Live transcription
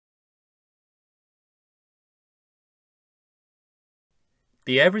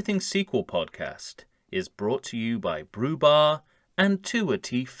The Everything Sequel podcast is brought to you by Brew Bar and Tua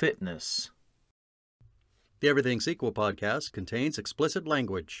T Fitness. The Everything Sequel podcast contains explicit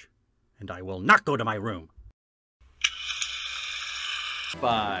language, and I will not go to my room.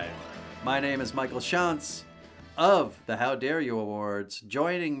 5. My name is Michael Shantz of the How Dare You Awards.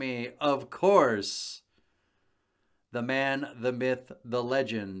 Joining me, of course, the man, the myth, the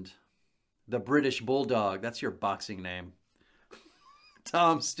legend, the British Bulldog. That's your boxing name.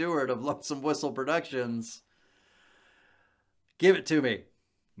 Tom Stewart of Lonesome Whistle Productions. Give it to me.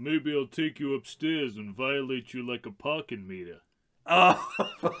 Maybe I'll take you upstairs and violate you like a parking meter. Oh,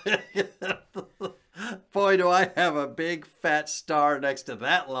 boy, do I have a big fat star next to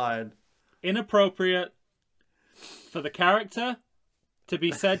that line. Inappropriate for the character to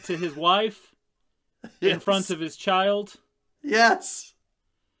be said to his wife in front of his child. Yes.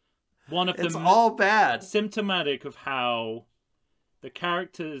 One of it's them all bad. Symptomatic of how the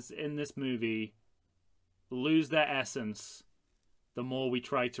characters in this movie lose their essence the more we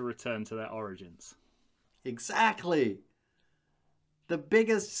try to return to their origins. Exactly. The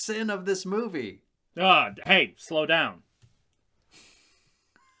biggest sin of this movie. Hey, slow down.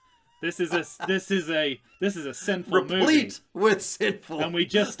 This is a sinful movie. Replete with sinful. And we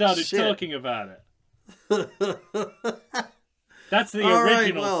just started shit. talking about it. That's the All original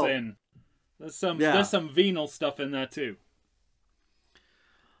right, well, sin. There's some venal stuff in there too.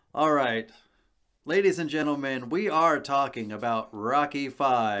 All right. Ladies and gentlemen, we are talking about Rocky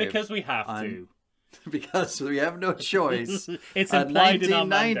V. Because we have to. Because we have no choice. It's a implied in our 1990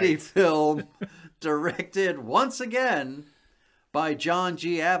 mandate. film directed once again by John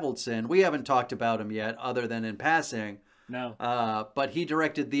G. Avildsen. We haven't talked about him yet, other than in passing. No. But he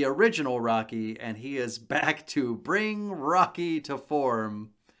directed the original Rocky, and he is back to bring Rocky to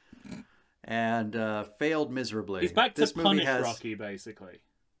form, and failed miserably. He's back to This movie punish Rocky, basically.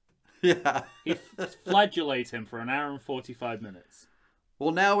 Yeah. He flagellate him for an hour and 45 minutes.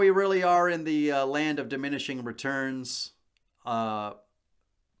 Well, now we really are in the land of diminishing returns, everywhere.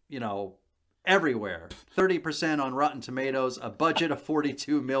 30% on Rotten Tomatoes, a budget of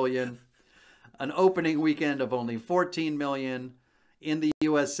 $42 million, an opening weekend of only $14 million. In the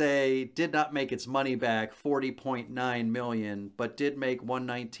USA, did not make its money back, $40.9 million, but did make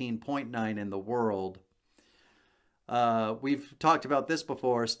 $119.9 in the world. We've talked about this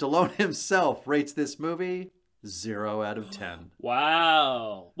before. Stallone himself rates this movie 0 out of 10.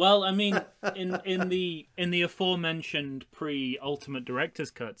 Wow. Well, I mean, in the aforementioned pre-Ultimate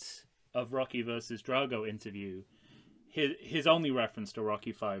Director's Cuts of Rocky versus Drago interview, his only reference to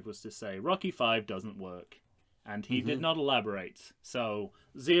Rocky V was to say Rocky V doesn't work, and he did not elaborate. So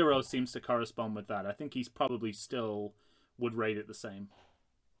 0 seems to correspond with that. I think he's probably still would rate it the same.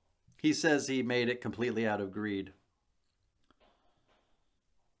 He says he made it completely out of greed.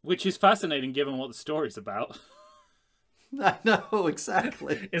 Which is fascinating given what the story's about. I know,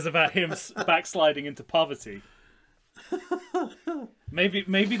 exactly. Is about him backsliding into poverty.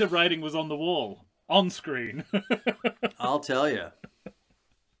 Maybe the writing was on the wall, on screen. I'll tell you.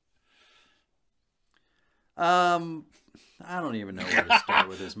 I don't even know where to start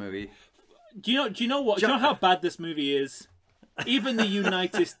with this movie. Do you know how bad this movie is? Even the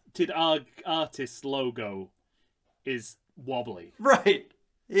United Artists logo is wobbly. Right.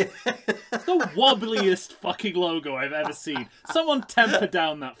 Yeah. The wobbliest fucking logo I've ever seen. Someone temper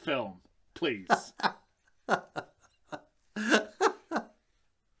down that film, please.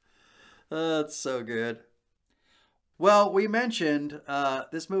 That's so good. Well, we mentioned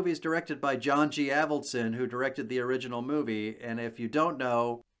this movie is directed by John G. Avildsen, who directed the original movie. And if you don't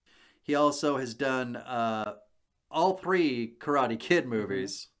know, he also has done all 3 Karate Kid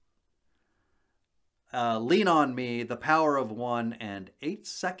movies. Lean on Me, The Power of One, and 8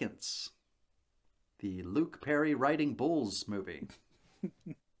 Seconds. The Luke Perry Riding Bulls movie.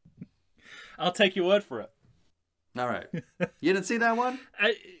 I'll take your word for it. All right. You didn't see that one?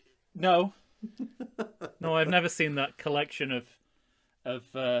 No. No, I've never seen that collection of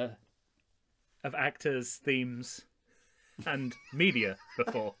actors, themes, and media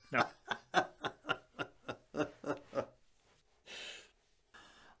before. No.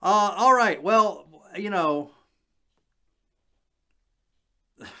 All right. Well,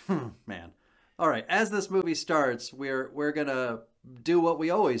 man. All right. As this movie starts, we're gonna do what we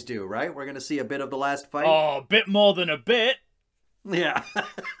always do, right? We're gonna see a bit of the last fight. Oh, a bit more than a bit. Yeah.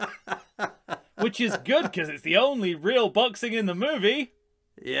 Which is good because it's the only real boxing in the movie.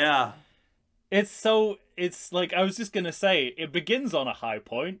 Yeah. It's like, I was just going to say, it begins on a high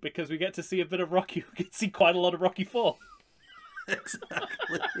point because we get to see a bit of Rocky. We get to see quite a lot of Rocky 4.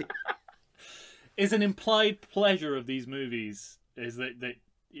 Exactly. Is an implied pleasure of these movies is that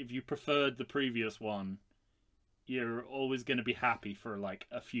if you preferred the previous one, you're always going to be happy for like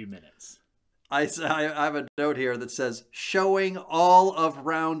a few minutes. I have a note here that says, showing all of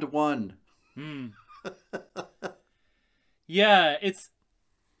round one. Yeah, it's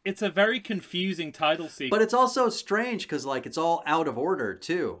a very confusing title sequence. But it's also strange because, like, it's all out of order,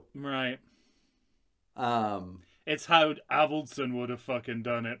 too. Right. Um, It's how Avildsen would have fucking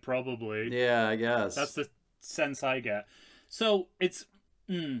done it, probably. yeah, I guess. That's the sense I get. So it's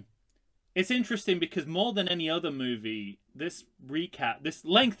interesting because more than any other movie, this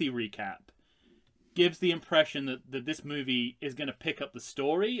lengthy recap, gives the impression that this movie is going to pick up the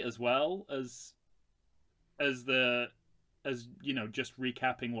story as well as you know, just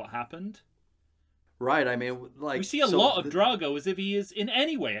recapping what happened. Right, I mean, like... We see a lot of Drago as if he is in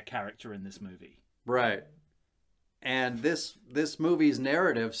any way a character in this movie. Right. And this movie's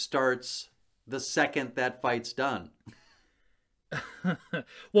narrative starts the second that fight's done.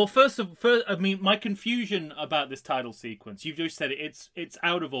 Well, first, I mean, my confusion about this title sequence, you've just said it's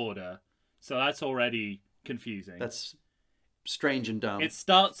out of order, so that's already confusing. That's strange and dumb. It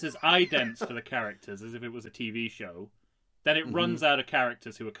starts as idents for the characters, as if it was a TV show. Then it runs out of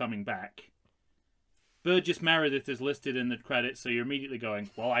characters who are coming back. Burgess Meredith is listed in the credits, so you're immediately going,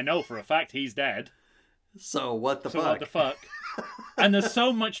 well, I know for a fact he's dead. So what the fuck? What the fuck? And there's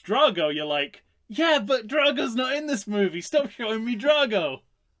so much Drago, you're like, yeah, but Drago's not in this movie. Stop showing me Drago.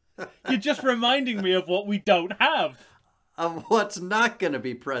 You're just reminding me of what we don't have. Of what's not going to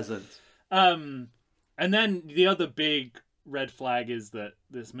be present. And then the other big red flag is that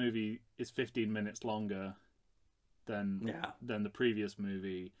this movie is 15 minutes longer than the previous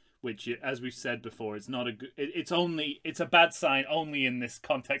movie, which, as we've said before, it's not a good. It's a bad sign only in this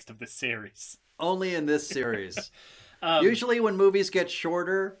context of this series. Only in this series. Usually, when movies get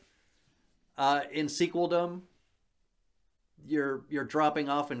shorter, in sequeldom, you're dropping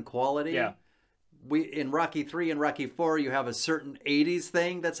off in quality. Yeah. In Rocky 3 and Rocky 4, you have a certain 80s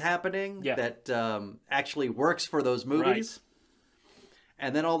thing that's happening that actually works for those movies. Right.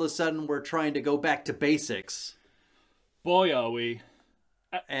 And then all of a sudden, we're trying to go back to basics. Boy, are we.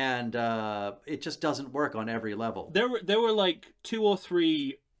 And it just doesn't work on every level. There were like 2 or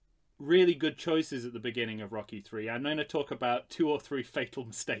 3 really good choices at the beginning of Rocky 3. I'm going to talk about 2 or 3 fatal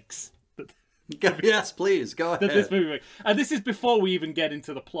mistakes. Yes, please, go ahead. This movie, and this is before we even get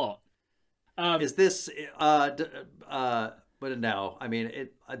into the plot. Is this... but no, I mean,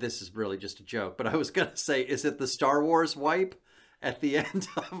 this is really just a joke. But I was going to say, is it the Star Wars wipe at the end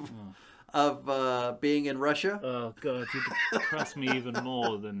of being in Russia? Oh, God, you depressed me even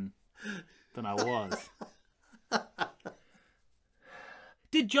more than I was.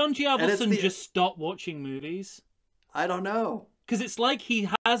 Did John G. Avildsen just stop watching movies? I don't know. Because it's like he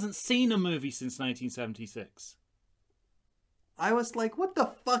hasn't seen a movie since 1976. I was like, what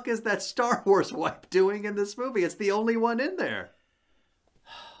the fuck is that Star Wars wipe doing in this movie? It's the only one in there.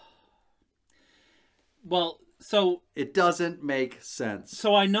 Well, so... It doesn't make sense.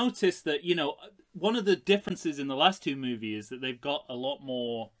 So I noticed that, you know, one of the differences in the last 2 movies is that they've got a lot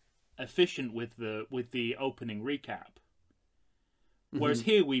more efficient with the opening recap. Whereas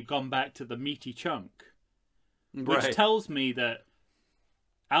here we've gone back to the meaty chunk. Which tells me that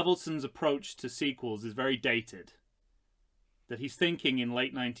Avildsen's approach to sequels is very dated. That he's thinking in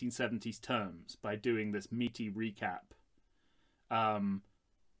late 1970s terms by doing this meaty recap. And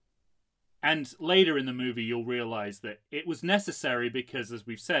later in the movie, you'll realize that it was necessary because, as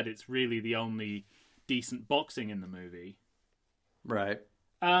we've said, it's really the only decent boxing in the movie. Right.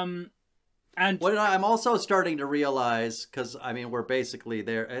 And what I'm also starting to realize, because, I mean, we're basically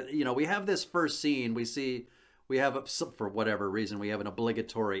there. You know, we have this first scene. We have, for whatever reason, we have an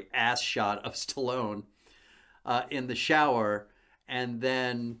obligatory ass shot of Stallone in the shower, and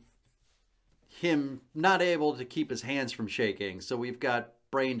then him not able to keep his hands from shaking. So we've got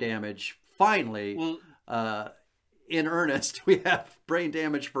brain damage. Finally, in earnest, we have brain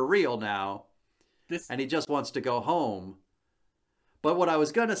damage for real now, and he just wants to go home. But what I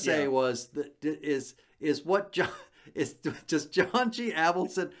was gonna say was that does John G.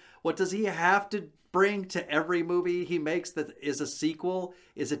 Avildsen, what does he have to bring to every movie he makes that is a sequel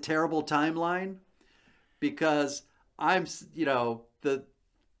is a terrible timeline? Because I'm, you know, the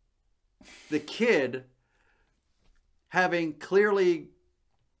kid having clearly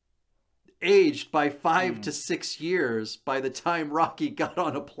aged by 5 to 6 years by the time Rocky got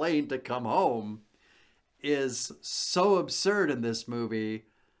on a plane to come home is so absurd in this movie.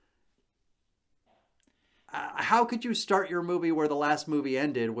 How could you start your movie where the last movie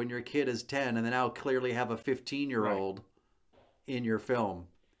ended when your kid is 10 and then now clearly have a 15-year-old in your film?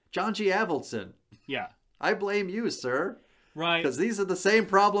 John G. Avildsen. Yeah. I blame you, sir. Right. Because these are the same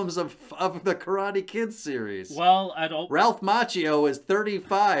problems of the Karate Kid series. Well, I don't. Ralph Macchio is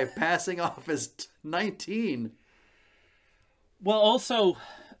 35, passing off as 19. Well, also,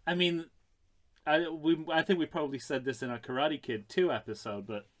 I mean, I think we probably said this in our Karate Kid 2 episode,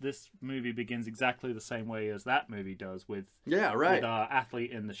 but this movie begins exactly the same way as that movie does with right. with our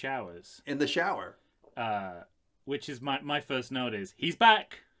athlete in the showers. In the shower. Which is my first note is, he's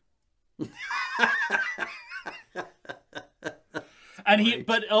back. And Right.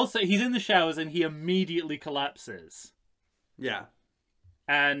 but also he's in the showers and he immediately collapses. Yeah.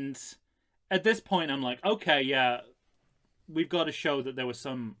 And at this point I'm like, okay, yeah, we've got to show that there were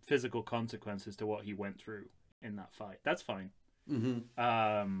some physical consequences to what he went through in that fight. That's fine. Mm-hmm.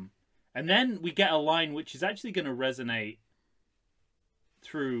 And then we get a line which is actually going to resonate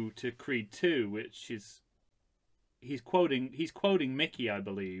through to Creed 2, which is he's quoting Mickey, I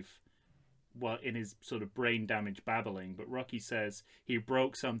believe, well, in his sort of brain damage babbling, but Rocky says he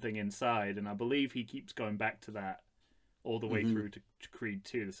broke something inside, and I believe he keeps going back to that all the way through to Creed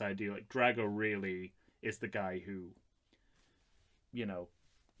 2, this idea like Drago really is the guy who, you know,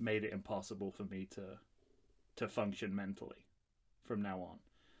 made it impossible for me to function mentally from now on.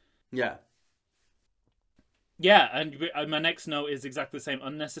 Yeah. Yeah, and my next note is exactly the same.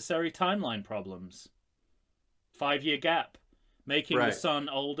 Unnecessary timeline problems. 5-year gap. Making the son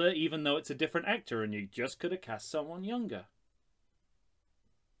older, even though it's a different actor, and you just could have cast someone younger.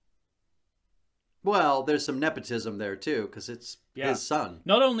 Well, there's some nepotism there, too, because it's his son.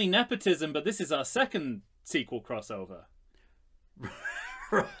 Not only nepotism, but this is our second sequel crossover.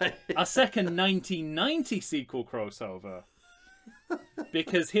 Right. Our second 1990 sequel crossover.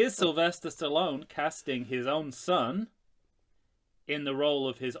 Because here's Sylvester Stallone casting his own son in the role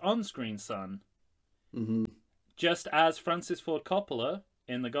of his on-screen son. Mm-hmm. Just as Francis Ford Coppola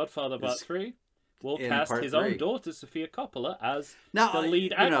in The Godfather Part 3 will cast his own daughter, Sofia Coppola, as the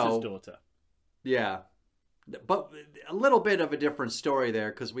lead actor's daughter. Yeah. But a little bit of a different story there,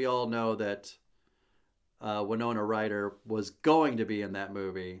 because we all know that Winona Ryder was going to be in that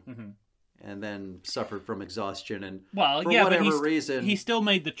movie and then suffered from exhaustion. And for whatever reason... he still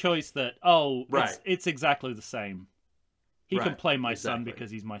made the choice that, it's exactly the same. He can play my son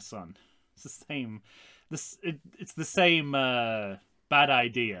because he's my son. It's the same... It's the same bad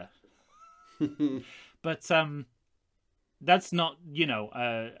idea. But that's not, you know,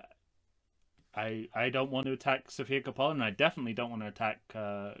 I don't want to attack Sofia Coppola, and I definitely don't want to attack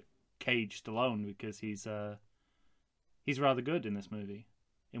Cage Stallone, because he's rather good in this movie,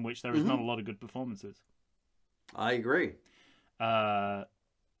 in which there is not a lot of good performances. I agree. That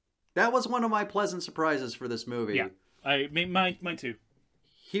was one of my pleasant surprises for this movie. Yeah, I mean, mine too.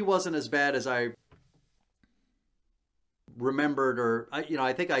 He wasn't as bad as I remembered, or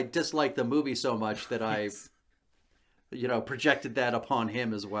I think I disliked the movie so much that I projected that upon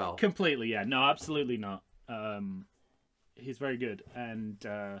him as well. Completely, yeah. No, absolutely not. He's very good, and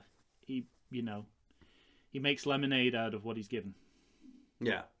he makes lemonade out of what he's given.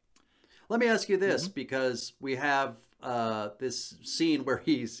 Yeah. Let me ask you this, because we have this scene where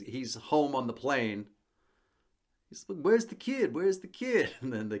he's home on the plane. He's like, where's the kid? Where's the kid?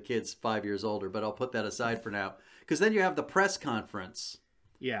 And then the kid's 5 years older, but I'll put that aside for now. Because then you have the press conference.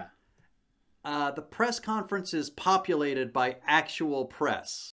 Yeah. The press conference is populated by actual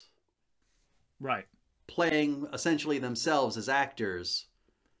press. Right. Playing essentially themselves as actors.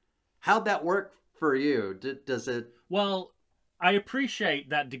 How'd that work for you? Does it... Well, I appreciate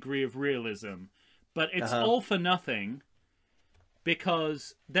that degree of realism, but it's all for nothing,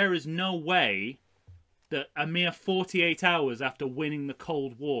 because there is no way that a mere 48 hours after winning the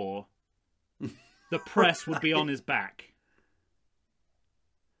Cold War, the press would be on his back.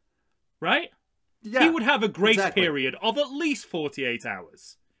 Right? Yeah, he would have a grace period of at least 48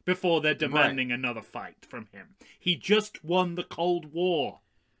 hours before they're demanding another fight from him. He just won the Cold War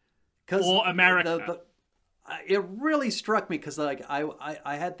for America. It really struck me because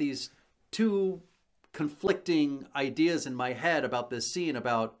I had these two conflicting ideas in my head about this scene,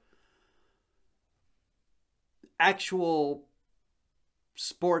 about actual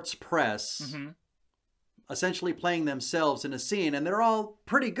sports press essentially playing themselves in a scene, and they're all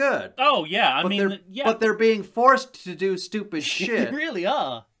pretty good. Oh yeah, but they're being forced to do stupid shit. They really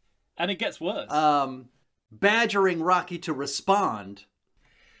are, and it gets worse. Badgering Rocky to respond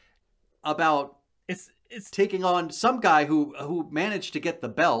about it's taking on some guy who managed to get the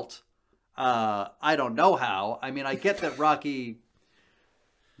belt. I don't know how. I mean, I get that Rocky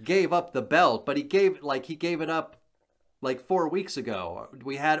gave up the belt, but he gave it up like 4 weeks ago.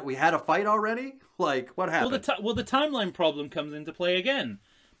 We had a fight already? Like, what happened? Well, the timeline problem comes into play again,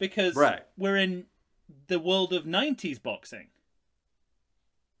 because we're in the world of 90s boxing.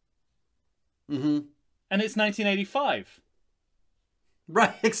 Mm-hmm. And it's 1985.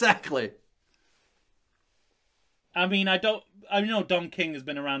 Right, exactly. I mean, I know Don King has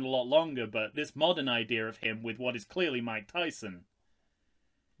been around a lot longer, but this modern idea of him with what is clearly Mike Tyson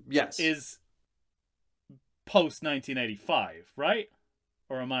Yes. is post 1985, right?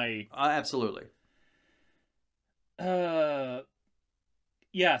 Or am I? Absolutely. Yeah.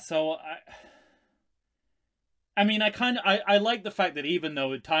 So I mean, I like the fact that even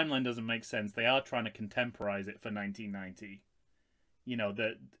though the timeline doesn't make sense, they are trying to contemporize it for 1990. You know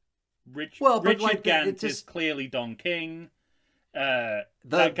that Richard Gant is clearly Don King. The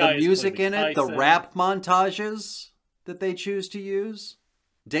music in it, the rap montages that they choose to use,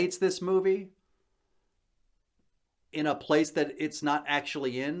 dates this movie in a place that it's not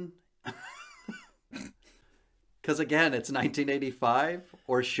actually in. Because again, it's 1985,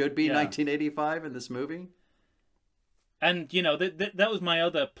 or should be 1985 in this movie. And you know that was my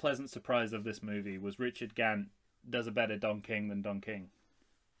other pleasant surprise of this movie was Richard Gant does a better Don King than Don King.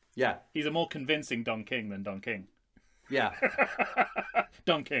 Yeah, he's a more convincing Don King than Don King. Yeah,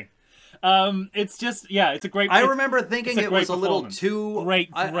 Don King. It's just it's a great. I remember thinking it was a little too great.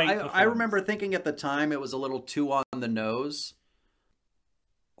 I remember thinking at the time it was a little too on the nose,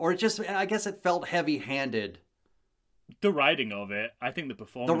 or I guess it felt heavy-handed. The writing of it, I think the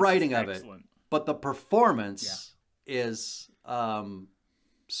performance. The writing is of excellent. it, but the performance is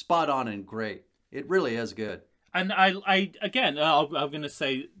spot on and great. It really is good. And I again, I'm going to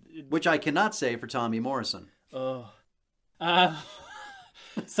say, which I cannot say for Tommy Morrison.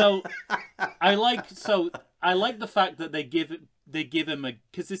 So I like the fact that they give him a,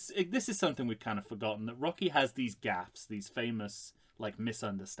 because this is something we've kind of forgotten, that Rocky has these gaffes, these famous like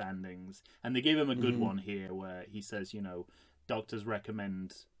misunderstandings, and they give him a good one here where he says, you know, doctors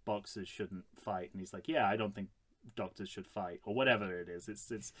recommend boxers shouldn't fight, and he's like, yeah, I don't think doctors should fight, or whatever it is.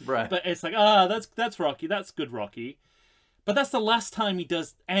 It's right, but it's like, that's Rocky, that's good Rocky, but that's the last time he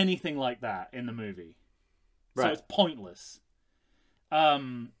does anything like that in the movie. So it's pointless.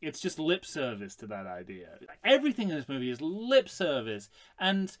 It's just lip service to that idea. Everything in this movie is lip service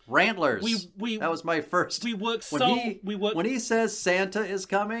and rantlers. We that was my first. We work when he says Santa is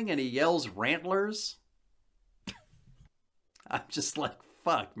coming and he yells rantlers. I'm just like,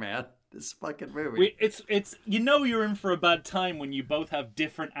 fuck, man, this fucking movie. It's you know you're in for a bad time when you both have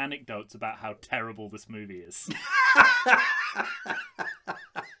different anecdotes about how terrible this movie is.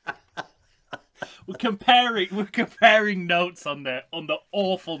 We're comparing notes on the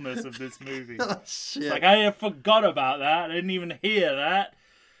awfulness of this movie. Oh, shit. It's like, I forgot about that. I didn't even hear that.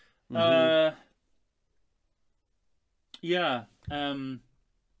 The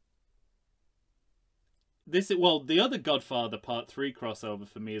other Godfather Part 3 crossover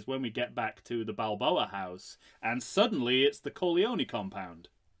for me is when we get back to the Balboa house, and suddenly it's the Corleone compound.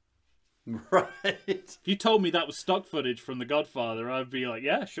 Right. If you told me that was stock footage from the Godfather, I'd be like,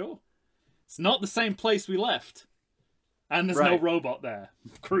 yeah, sure. It's not the same place we left. And there's no robot there,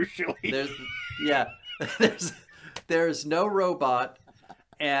 crucially. There's no robot,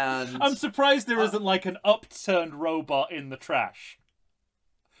 and I'm surprised there isn't like an upturned robot in the trash.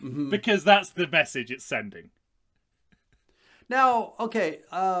 Because that's the message it's sending. Now, okay,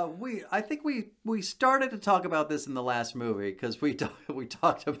 I think we started to talk about this in the last movie, because we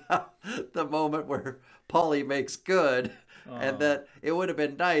talked about the moment where Paulie makes good. And that it would have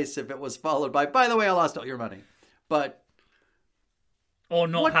been nice if it was followed by the way, I lost all your money. But or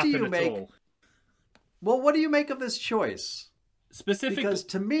not happen at all. Well, what do you make of this choice? Specifically, because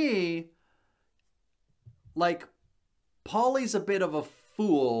to me, like, Paulie's a bit of a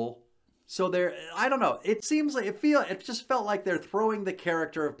fool. So I don't know. It seems like it just felt like they're throwing the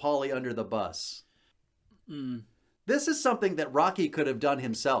character of Paulie under the bus. This is something that Rocky could have done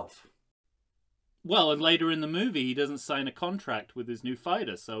himself. Well, and later in the movie, he doesn't sign a contract with his new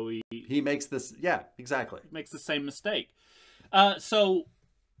fighter, so he makes this. Yeah, exactly. Makes the same mistake. So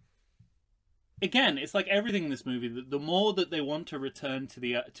again, it's like everything in this movie. The more that they want to return to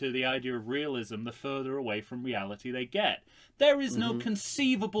the idea of realism, the further away from reality they get. There is no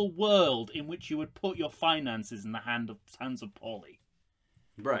conceivable world in which you would put your finances in the hands of Paulie.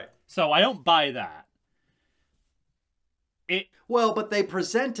 Right. So I don't buy that. Well, but they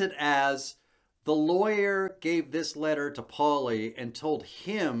present it as the lawyer gave this letter to Paulie and told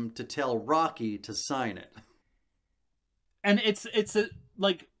him to tell Rocky to sign it. And it's a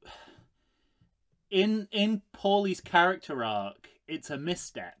like in Paulie's character arc, it's a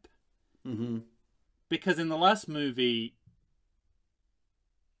misstep. Because in the last movie,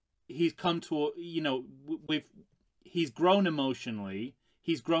 he's come to he's grown emotionally.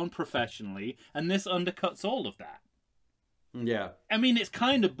 He's grown professionally, and this undercuts all of that. Yeah. I mean, it's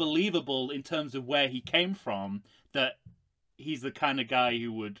kind of believable in terms of where he came from, that he's the kind of guy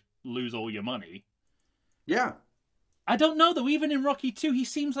who would lose all your money. Yeah. I don't know, though. Even in Rocky 2, he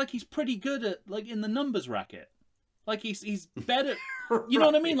seems like he's pretty good at, like, in the numbers racket. Like, he's better... Right. You know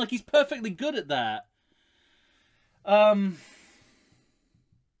what I mean? Like, he's perfectly good at that.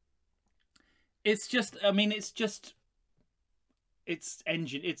 It's just... I mean, it's just...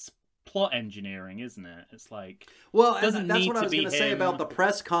 It's plot engineering, isn't it? It's like... Well, and doesn't that's need what I to was be going to say him. about the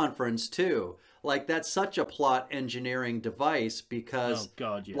press conference, too. Like, that's such a plot engineering device because, Oh,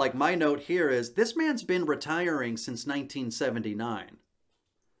 God, yeah. like, my note here is, this man's been retiring since 1979.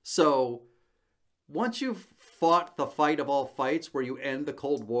 So, once you've fought the fight of all fights where you end the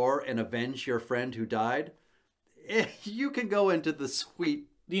Cold War and avenge your friend who died, you can go into the sweet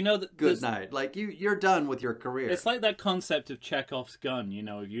You know, good night. Like, you're done with your career. It's like that concept of Chekhov's gun. You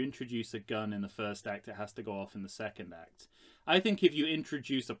know, if you introduce a gun in the first act, it has to go off in the second act. I think if you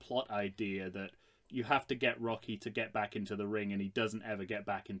introduce a plot idea that you have to get Rocky to get back into the ring and he doesn't ever get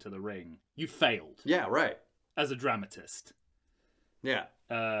back into the ring, you failed. Yeah, right. As a dramatist. Yeah.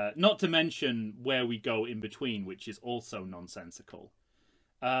 Not to mention where we go in between, which is also nonsensical.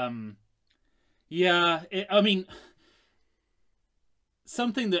 I mean...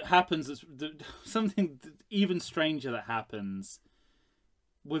 Something that happens, something even stranger that happens,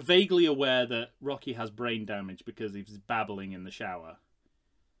 we're vaguely aware that Rocky has brain damage because he's babbling in the shower.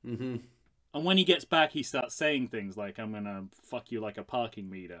 Mm-hmm. And when he gets back, he starts saying things like, I'm going to fuck you like a parking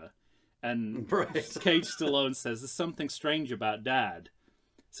meter. And Right. Cage Stallone says, there's something strange about Dad.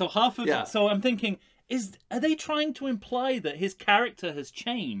 So so I'm thinking, are they trying to imply that his character has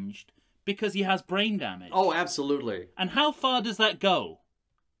changed because he has brain damage? Oh, absolutely. And how far does that go?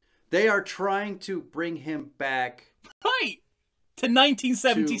 They are trying to bring him back Right! To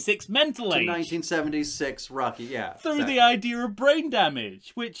 1976 mental to age. 1976 Rocky, yeah. Through exactly. the idea of brain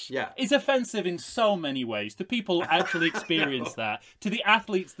damage, which Yeah. is offensive in so many ways to people who actually experience that, to the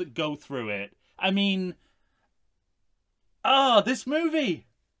athletes that go through it. I mean, this movie.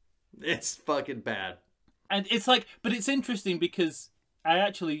 It's fucking bad. And it's like, but it's interesting because I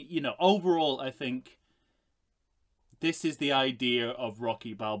actually, overall, I think this is the idea of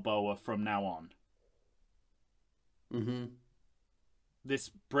Rocky Balboa from now on. Mm-hmm. This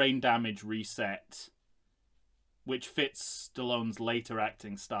brain damage reset, which fits Stallone's later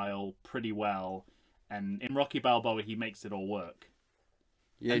acting style pretty well, and in Rocky Balboa he makes it all work.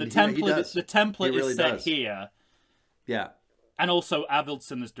 Yeah, And he does. the template He really is set does. here, Yeah. and also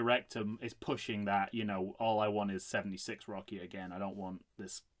Avildsen as director is pushing that. All I want is 76 Rocky again. I don't want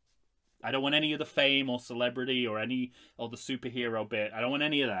this. I don't want any of the fame or celebrity or the superhero bit. I don't want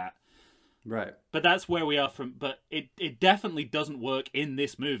any of that. Right. But that's where we are from. But it definitely doesn't work in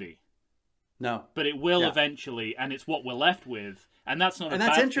this movie. No. But it will eventually, and it's what we're left with. And that's not a bad thing. And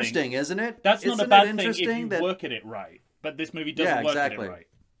that's interesting, isn't it? That's not a Isn't bad it thing if you interesting work at it right. But this movie doesn't work at it right.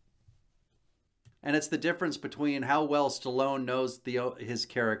 And it's the difference between how well Stallone knows his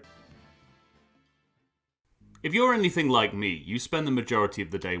character. If you're anything like me, you spend the majority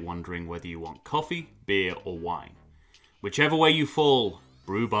of the day wondering whether you want coffee, beer, or wine. Whichever way you fall,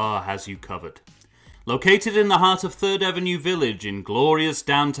 Brew Bar has you covered. Located in the heart of 3rd Avenue Village in glorious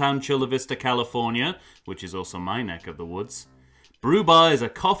downtown Chula Vista, California, which is also my neck of the woods, Brew Bar is a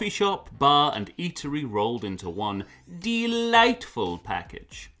coffee shop, bar, and eatery rolled into one delightful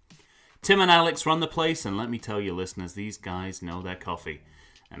package. Tim and Alex run the place, and let me tell you, listeners, these guys know their coffee.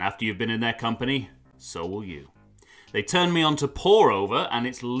 And after you've been in their company, so will you. They turned me on to pour over, and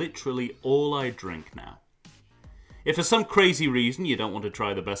it's literally all I drink now. If for some crazy reason you don't want to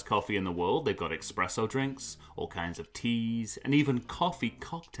try the best coffee in the world, they've got espresso drinks, all kinds of teas, and even coffee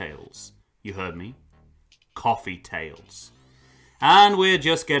cocktails. You heard me? Coffee tails. And we're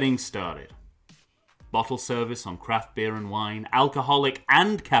just getting started. Bottle service on craft beer and wine, alcoholic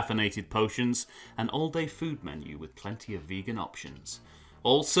and caffeinated potions, an all-day food menu with plenty of vegan options.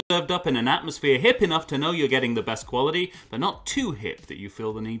 All served up in an atmosphere hip enough to know you're getting the best quality, but not too hip that you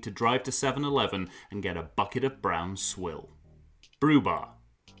feel the need to drive to 7-Eleven and get a bucket of brown swill. Brew Bar.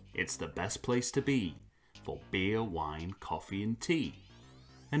 It's the best place to be for beer, wine, coffee, and tea.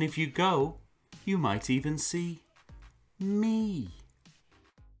 And if you go, you might even see me.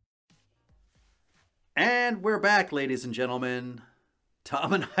 And we're back, ladies and gentlemen.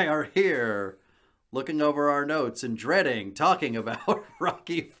 Tom and I are here, looking over our notes and dreading talking about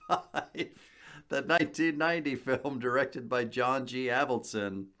Rocky V, the 1990 film directed by John G.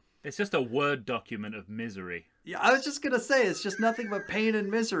 Avildsen. It's just a Word document of misery. Yeah, I was just going to say, it's just nothing but pain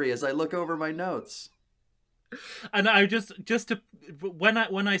and misery as I look over my notes. And I just to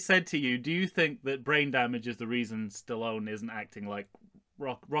when I said to you, do you think that brain damage is the reason Stallone isn't acting like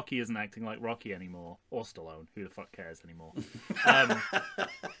Rocky isn't acting like Rocky anymore, or Stallone? Who the fuck cares anymore?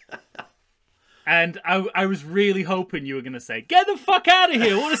 And I was really hoping you were going to say, "Get the fuck out of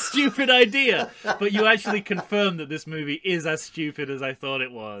here! What a stupid idea!" But you actually confirmed that this movie is as stupid as I thought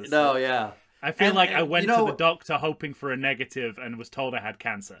it was. No, yeah. I feel like I went you know, to the doctor hoping for a negative and was told I had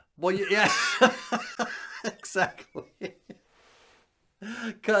cancer. Well, yeah, exactly.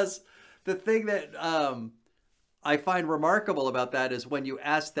 Because the thing that I find remarkable about that is when you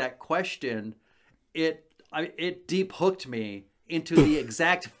asked that question, it deep hooked me into the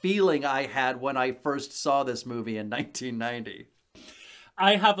exact feeling I had when I first saw this movie in 1990.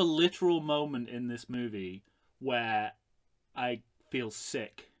 I have a literal moment in this movie where I feel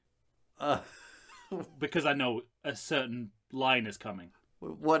sick. Because I know a certain line is coming.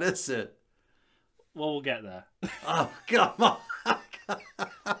 What is it? Well, we'll get there. Oh, come on.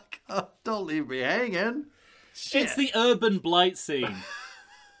 Don't leave me hanging. Shit. It's the urban blight scene.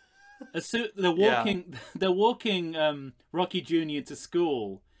 They're walking Rocky Jr. to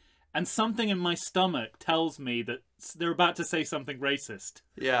school, and something in my stomach tells me that they're about to say something racist.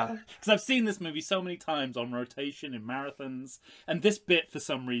 Yeah. Because I've seen this movie so many times on rotation in marathons, and this bit, for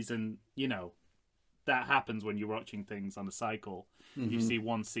some reason, that happens when you're watching things on a cycle. Mm-hmm. You see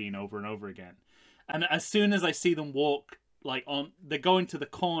one scene over and over again. And as soon as I see them walk, they're going to the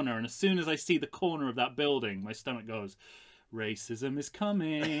corner, and as soon as I see the corner of that building, my stomach goes, racism is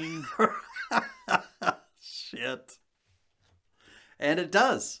coming. Shit. And it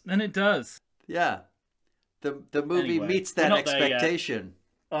does. And it does. Yeah. The movie meets that expectation.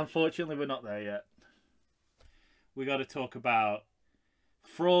 Unfortunately, we're not there yet. We got to talk about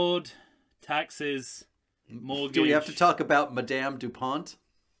fraud, taxes, mortgage. Do we have to talk about Madame DuPont?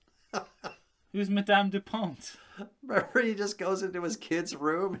 Who's Madame DuPont? Remember, he just goes into his kid's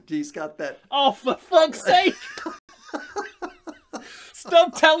room and he's got that... Oh, for fuck's sake!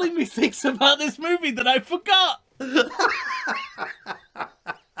 Stop telling me things about this movie that I forgot!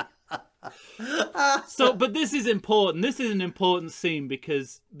 But this is important. This is an important scene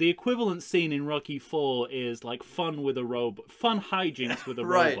because the equivalent scene in Rocky 4 is like fun with a robot. Fun hijinks with a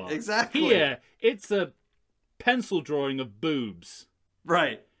right, robot. Right, exactly. Here, it's a pencil drawing of boobs.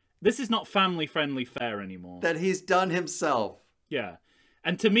 Right. This is not family-friendly fare anymore. That he's done himself. Yeah.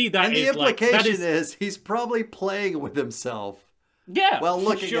 And to me, that and is the implication is he's probably playing with himself. Yeah. While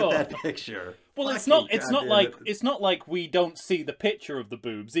looking at that picture. Well, it's not like we don't see the picture of the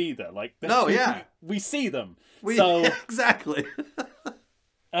boobs either. Like no, yeah, we see them. Exactly.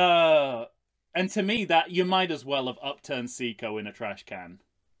 And to me, that you might as well have upturned Seiko in a trash can,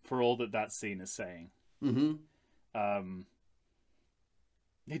 for all that scene is saying. Mm-hmm. I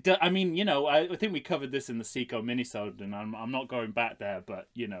mean, I think we covered this in the Seiko minisode, and I'm not going back there, but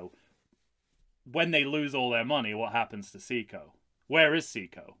when they lose all their money, what happens to Seiko? Where is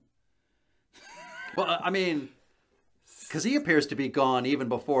Seiko? Well, I mean, because he appears to be gone even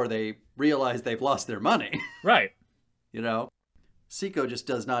before they realize they've lost their money. Right. Seiko just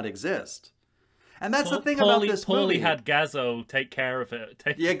does not exist. And that's the thing about this movie. Paulie had Gazzo take care of it.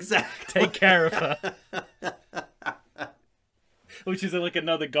 Exactly. Take care of her. Which is like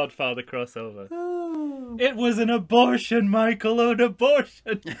another Godfather crossover. Oh. It was an abortion, Michael, an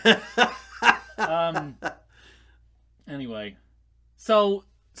abortion. Anyway, so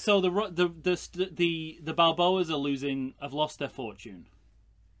the Balboas have lost their fortune.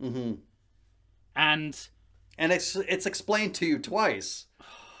 Mm-hmm. And it's explained to you twice.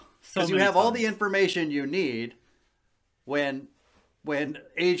 Because So you have many all times. the information you need when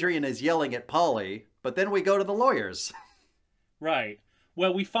Adrian is yelling at Polly, but then we go to the lawyers. Right.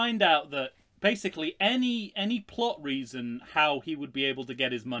 Well, we find out that basically any plot reason how he would be able to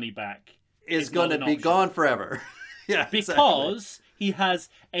get his money back is going to be gone forever. Yeah, because he has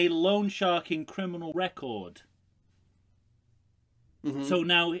a loan sharking criminal record. Mm-hmm. So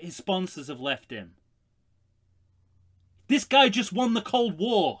now his sponsors have left him. This guy just won the Cold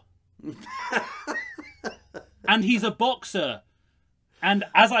War. And he's a boxer. And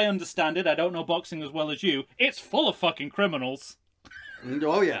as I understand it, I don't know boxing as well as you, it's full of fucking criminals.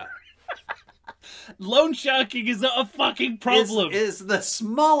 Oh, yeah. Loan sharking is not a fucking problem. Is the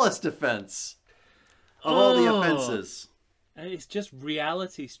smallest offense of all the offenses. It's just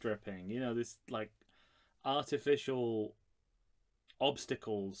reality stripping. This like artificial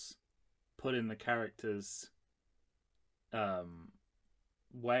obstacles put in the character's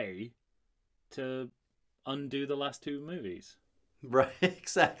way to undo the last two movies. Right,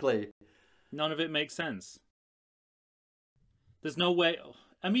 exactly. None of it makes sense. There's no way.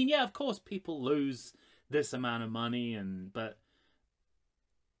 I mean, yeah, of course, people lose this amount of money, but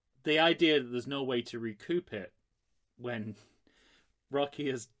the idea that there's no way to recoup it when Rocky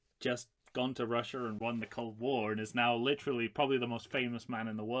has just gone to Russia and won the Cold War and is now literally probably the most famous man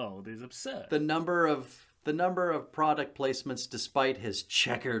in the world is absurd. The number of product placements, despite his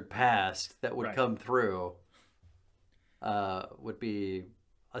checkered past, that would come through would be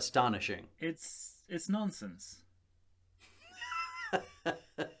astonishing. It's nonsense.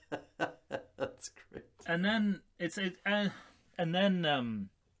 That's great. And then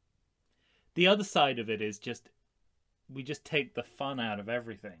the other side of it is we just take the fun out of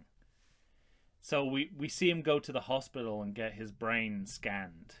everything. So we see him go to the hospital and get his brain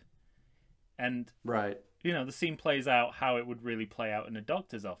scanned. And right. The scene plays out how it would really play out in a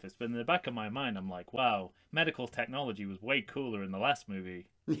doctor's office. But in the back of my mind, I'm like, wow, medical technology was way cooler in the last movie.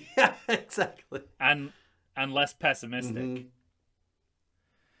 Yeah, exactly. And less pessimistic. Mm-hmm.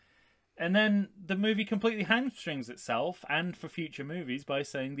 And then the movie completely hamstrings itself and for future movies by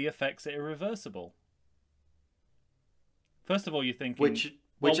saying the effects are irreversible. First of all, you're thinking...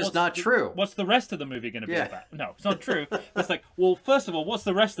 Which is not true. What's the rest of the movie going to be about? No, it's not true. It's like, well, first of all, what's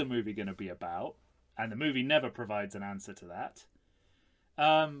the rest of the movie going to be about? And the movie never provides an answer to that.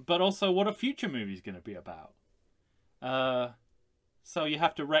 But also, what are future movies going to be about? So you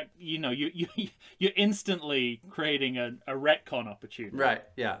have to you're instantly creating a retcon opportunity. Right.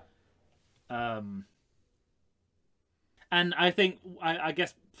 Yeah. And I think I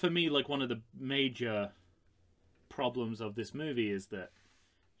guess for me, like, one of the major problems of this movie is that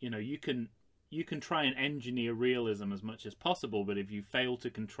you can try and engineer realism as much as possible, but if you fail to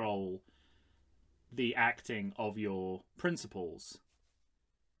control the acting of your principals,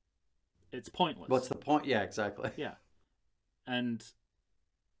 it's pointless. What's the point? Yeah, exactly. Yeah. And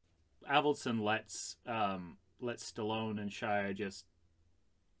Avildsen lets Stallone and Shire just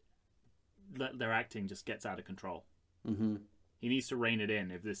their acting just gets out of control. Mm-hmm. He needs to rein it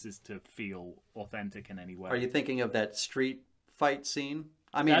in if this is to feel authentic in any way. Are you thinking of that street fight scene?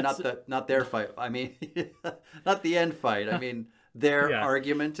 I mean, not their fight. I mean, not the end fight. I mean, their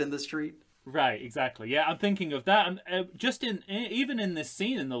argument in the street. Right, exactly. Yeah, I'm thinking of that. And just even in this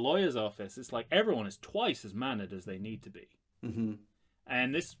scene in the lawyer's office, it's like everyone is twice as mannered as they need to be. Mm-hmm.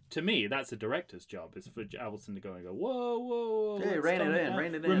 And this, to me, that's a director's job. Is for Avildsen to go and go, whoa, whoa, hey, rein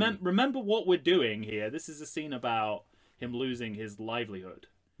it in. Remember what we're doing here. This is a scene about him losing his livelihood.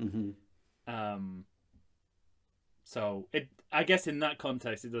 Mm-hmm. So I guess in that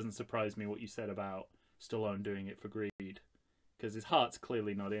context, it doesn't surprise me what you said about Stallone doing it for greed, because his heart's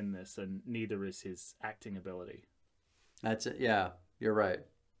clearly not in this, and neither is his acting ability. That's it. Yeah, you're right.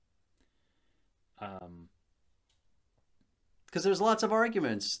 Because there's lots of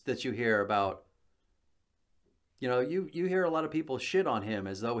arguments that you hear about. You hear a lot of people shit on him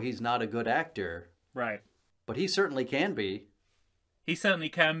as though he's not a good actor. Right. But he certainly can be. He certainly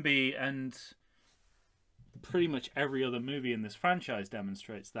can be, and pretty much every other movie in this franchise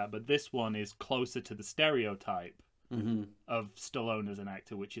demonstrates that. But this one is closer to the stereotype of Stallone as an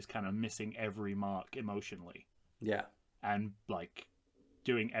actor, which is kind of missing every mark emotionally. Yeah. And, like,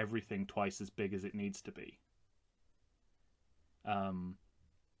 doing everything twice as big as it needs to be. And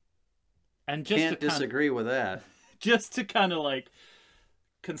just can't disagree with that. Just to kind of, like,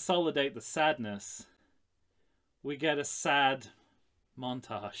 consolidate the sadness, we get a sad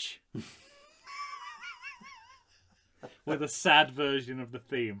montage with a sad version of the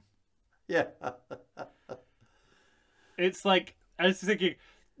theme. Yeah. It's like, I was thinking,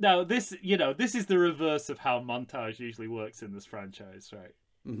 now this is the reverse of how montage usually works in this franchise, right?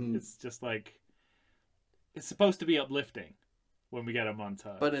 Mm-hmm. It's just like, it's supposed to be uplifting when we get a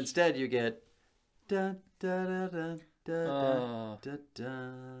montage. But instead you get da da da da da da da.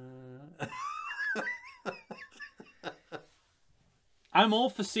 I'm all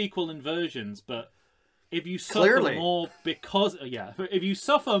for sequel inversions, but if you suffer more because if you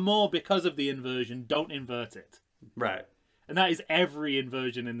suffer more because of the inversion, don't invert it. Right. And that is every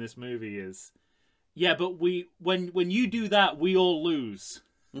inversion in this movie is. Yeah, but when you do that, we all lose.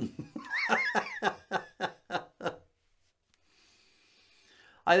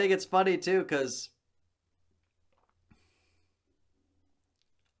 I think it's funny too, because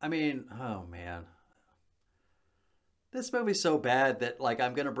I mean, oh man. This movie's so bad that, like,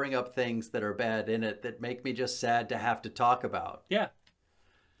 I'm going to bring up things that are bad in it that make me just sad to have to talk about. Yeah.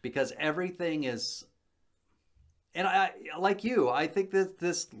 Because everything is... And I, like you, I think that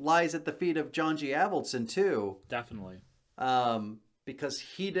this lies at the feet of John G. Avildsen, too. Definitely. Because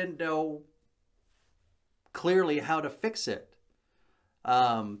he didn't know clearly how to fix it.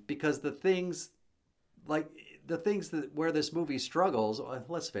 Because the things... Like, the things that where this movie struggles,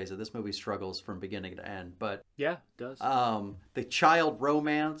 let's face it, this movie struggles from beginning to end. But Yeah, it does. the child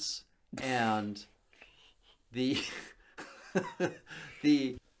romance and the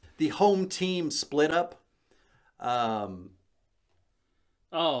the home team split up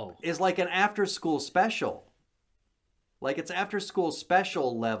Oh, is like an after school special. Like it's after school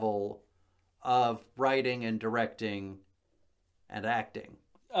special level of writing and directing and acting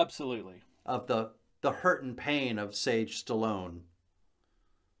absolutely. of the hurt and pain of Sage Stallone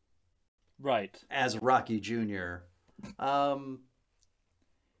Right. as Rocky Jr.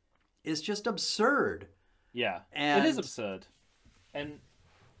 Is just absurd. Yeah. And it is absurd. And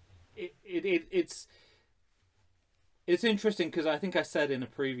it's interesting because I think I said in a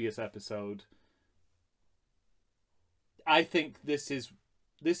previous episode, I think this is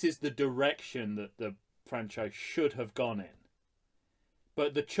the direction that the franchise should have gone in.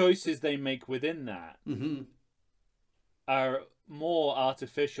 But the choices they make within that Mm-hmm. are more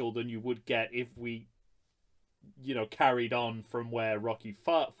artificial than you would get if we, carried on from where Rocky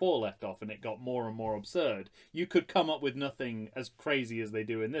 4 left off and it got more and more absurd. You could come up with nothing as crazy as they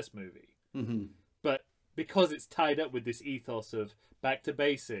do in this movie. Mm-hmm. But because it's tied up with this ethos of back to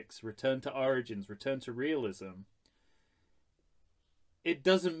basics, return to origins, return to realism, it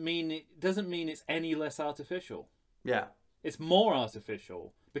doesn't mean it's any less artificial. Yeah. It's more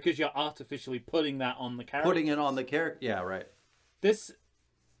artificial because you're artificially putting that on the character. Putting it on the character. Yeah, right. This,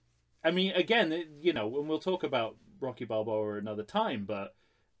 I mean, again, and we'll talk about Rocky Balboa another time, but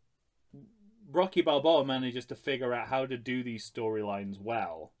Rocky Balboa manages to figure out how to do these storylines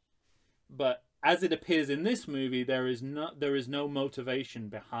well. But as it appears in this movie, there is no motivation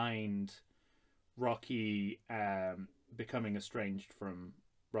behind Rocky becoming estranged from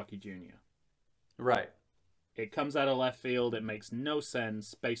Rocky Jr. Right. It comes out of left field. It makes no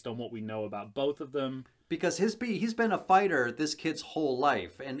sense based on what we know about both of them. Because he's been a fighter this kid's whole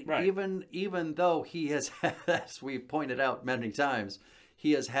life, and Right. even though he has, as we've pointed out many times,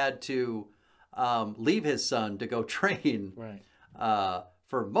 he has had to leave his son to go train Right.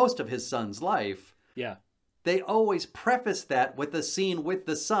 For most of his son's life. Yeah. They always preface that with a scene with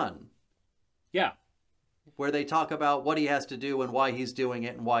the son, Yeah. where they talk about what he has to do and why he's doing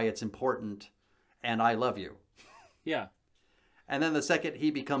it and why it's important, and I love you. Yeah. And then the second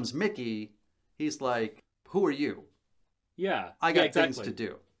he becomes Mickey, he's like, who are you? Yeah. I got Yeah, exactly. things to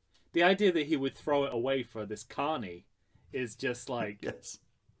do. The idea that he would throw it away for this carny is just like Yes.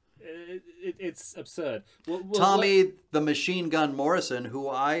 it's absurd. Tommy the Machine Gun Morrison, who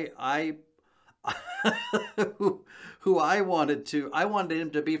I who I wanted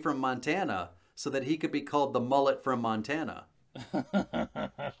him to be from Montana so that he could be called the mullet from Montana.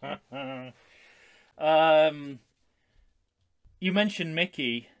 You mentioned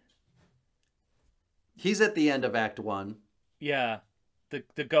Mickey. He's at the end of Act 1. Yeah,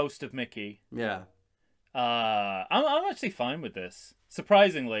 the ghost of Mickey. Yeah. I'm actually fine with this.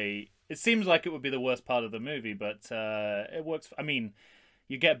 Surprisingly, it seems like it would be the worst part of the movie, but it works. I mean,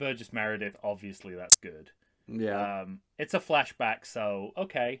 you get Burgess Meredith. Obviously, that's good. Yeah. It's a flashback, so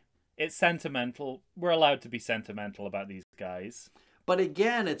okay. It's sentimental. We're allowed to be sentimental about these guys. But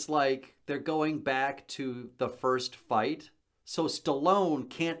again, it's like they're going back to the first fight. So Stallone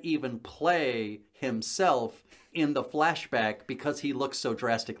can't even play himself in the flashback because he looks so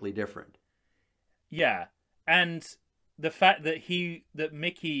drastically different. Yeah, and the fact that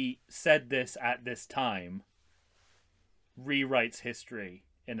Mickey said this at this time rewrites history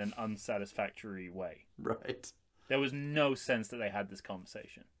in an unsatisfactory way. Right. There was no sense that they had this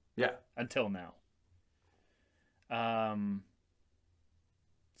conversation Yeah. until now.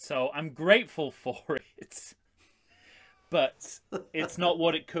 So I'm grateful for it, but it's not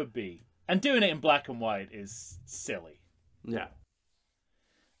what it could be. And doing it in black and white is silly. Yeah.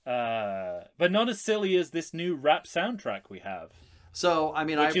 But not as silly as this new rap soundtrack we have, So, I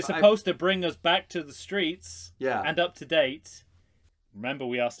mean, which is supposed to bring us back to the streets Yeah. and up to date. Remember,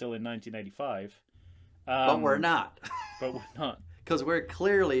 we are still in 1985. But we're not. But we're not. Because we're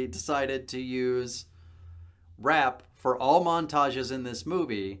clearly decided to use rap for all montages in this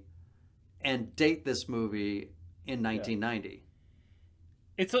movie and date this movie in 1990.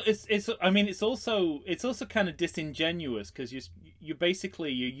 It's I mean it's also kind of disingenuous because you're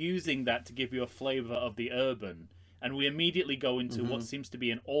using that to give you a flavor of the urban, and we immediately go into what seems to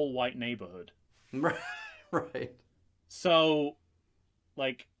be an all white neighborhood. Right. So,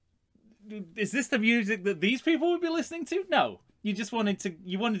 like, is this the music that these people would be listening to? No, you just wanted to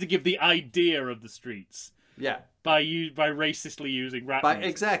give the idea of the streets Yeah. by racistly using rap music.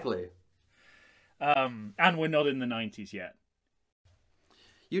 Exactly. And we're not in the 90s yet.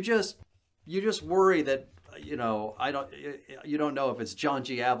 You just worry that you know, you don't know if it's John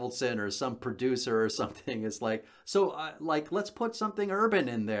G. Avildsen or some producer or something. It's like, so like, let's put something urban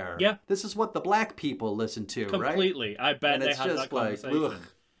in there. Yeah. This is what the black people listen to, right? Completely. I bet And they it's had that just like, conversation.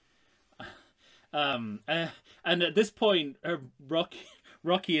 And at this point,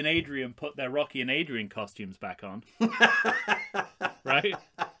 Rocky and Adrian put their Rocky and Adrian costumes back on. Right?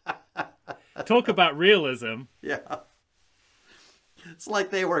 Talk about realism. Yeah. It's like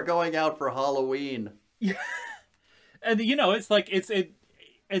they were going out for Halloween. Yeah. And you know, it's like it's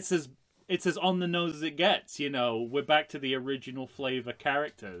as on the nose as it gets, you know. We're back to the original flavor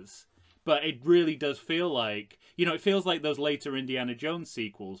characters. But it really does feel like, you know, it feels like those later Indiana Jones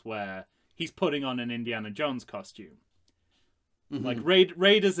sequels where he's putting on an Indiana Jones costume. Mm-hmm. Like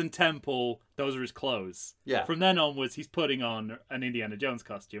Raiders and Temple, those are his clothes. Yeah. From then onwards, he's putting on an Indiana Jones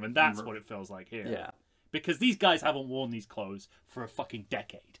costume, and that's what it feels like here. Yeah. Because these guys haven't worn these clothes for a fucking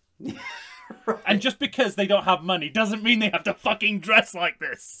decade. Right. And just because they don't have money doesn't mean they have to fucking dress like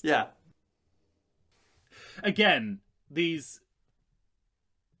this. Yeah. Again, these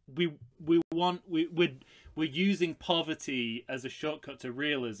we're using poverty as a shortcut to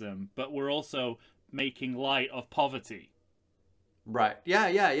realism, but we're also making light of poverty. Right.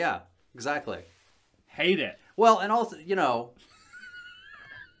 Yeah. Exactly. Hate it. Well, and also, you know,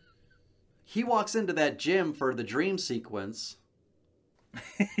 he walks into that gym for the dream sequence.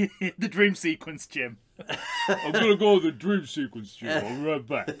 The dream sequence, Jim. I'm gonna go to the dream sequence, Jim. I'll be right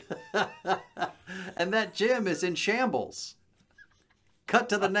back. And that gym is in shambles. Cut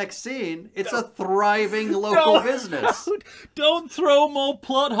to the next scene. It's a thriving local business. Don't throw more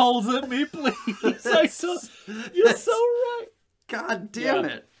plot holes at me, please. You're so right. God damn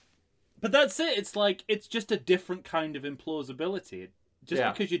it. But that's it. It's like, it's just a different kind of implausibility. Just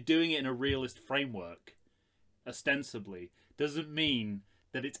because you're doing it in a realist framework, ostensibly, doesn't mean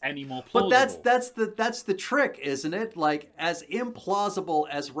that it's any more plausible. But that's the trick, isn't it? Like, as implausible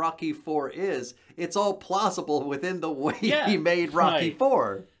as Rocky IV is, it's all plausible within the way he made Rocky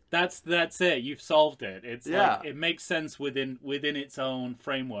IV. That's it. You've solved it. It's like, it makes sense within its own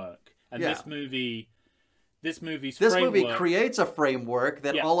framework. And this movie creates a framework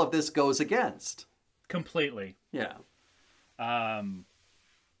that all of this goes against. Completely. Yeah.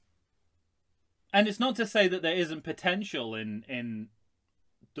 And it's not to say that there isn't potential in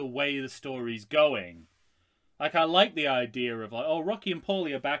the way the story's going. Like, I like the idea of, like, oh, Rocky and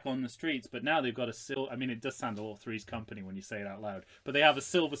Paulie are back on the streets, but now they've got I mean, it does sound a little Three's Company when you say it out loud, but they have a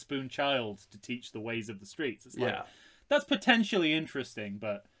silver spoon child to teach the ways of the streets. It's like, that's potentially interesting,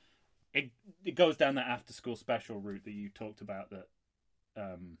 but it goes down that after-school special route that you talked about that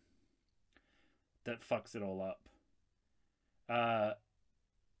fucks it all up.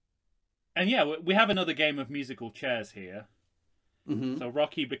 And yeah, we have another game of musical chairs here. Mm-hmm. So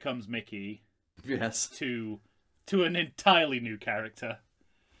Rocky becomes Mickey. Yes. To an entirely new character.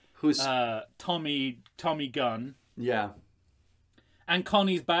 Who's Tommy Gunn. Yeah. And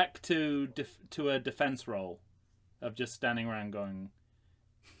Connie's back to a defense role of just standing around going,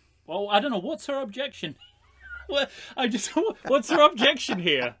 well, I don't know, what's her objection? What's her objection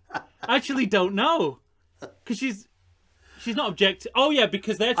here? I actually don't know. Because she's not objecting. Oh yeah,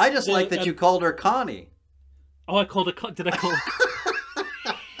 because they're. I just like that you called her Connie. Oh, I called her. Did I call her?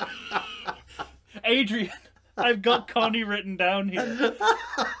 Adrian, I've got Connie written down here.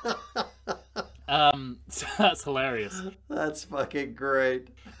 So that's hilarious. That's fucking great.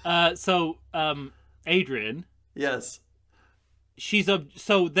 So Adrian. Yes. She's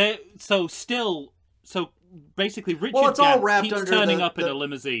so basically Richard it's all Gant wrapped keeps under turning up in a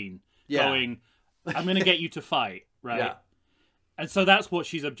limousine, going, "I'm going to get you to fight," right? Yeah. And so that's what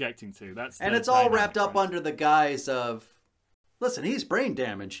she's objecting to. And it's all wrapped up under the guise of, listen, he's brain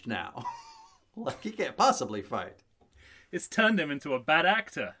damaged now. Like, he can't possibly fight. It's turned him into a bad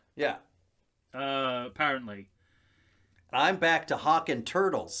actor. Yeah. Apparently. I'm back to hawking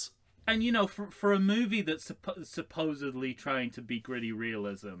turtles. And, you know, for a movie that's supposedly trying to be gritty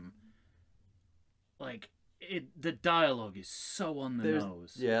realism, like, the dialogue is so on the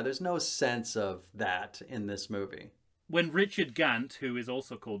nose. Yeah, there's no sense of that in this movie. When Richard Gant, who is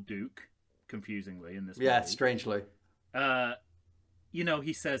also called Duke, confusingly in this movie. Yeah, strangely. You know,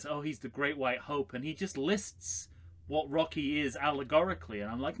 he says, oh, he's the Great White Hope, and he just lists what Rocky is allegorically,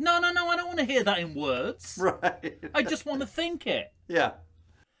 and I'm like, no, I don't want to hear that in words. Right. I just want to think it. Yeah.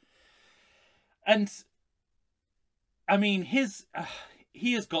 And, I mean,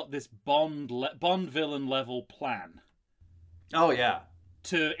 he has got this Bond villain level plan. Oh, yeah.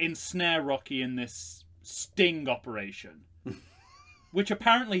 To ensnare Rocky in this sting operation. Which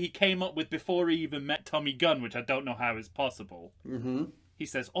apparently he came up with before he even met Tommy Gunn, which I don't know how is possible. Mm-hmm. He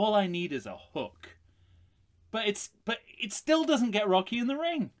says, all I need is a hook. but it still doesn't get Rocky in the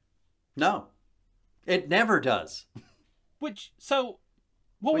ring. No, it never does. Which Which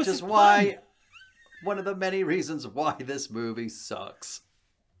was is his why plan? one of the many reasons why this movie sucks.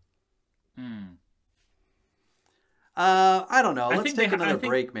 I don't know. I Let's think take they- another I think-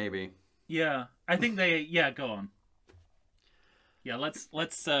 break, maybe. Yeah, I think they. Yeah, go on. Yeah, let's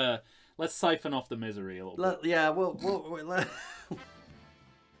siphon off the misery a little bit.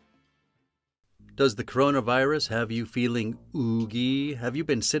 Does the coronavirus have you feeling oogie? Have you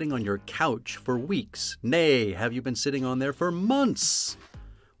been sitting on your couch for weeks? Nay, have you been sitting on there for months?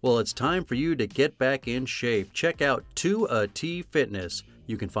 Well, it's time for you to get back in shape. Check out 2AT Fitness.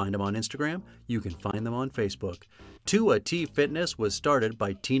 You can find them on Instagram. You can find them on Facebook. 2AT Fitness was started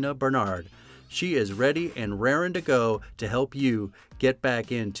by Tina Bernard. She is ready and raring to go to help you get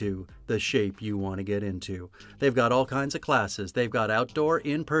back into the shape you want to get into. They've got all kinds of classes. They've got outdoor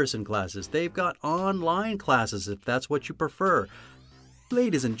in-person classes. They've got online classes if that's what you prefer.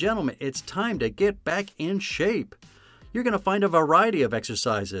 Ladies and gentlemen, it's time to get back in shape. You're going to find a variety of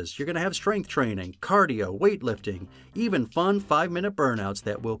exercises. You're going to have strength training, cardio, weightlifting, even fun 5-minute burnouts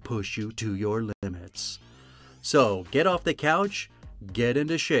that will push you to your limits. So get off the couch, get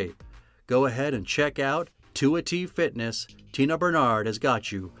into shape. Go ahead and check out 2AT Fitness. Tina Bernard has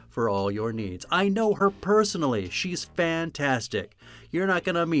got you for all your needs. I know her personally. She's fantastic. You're not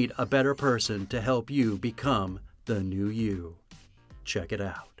going to meet a better person to help you become the new you. Check it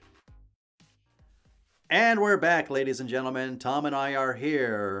out. And we're back, ladies and gentlemen. Tom and I are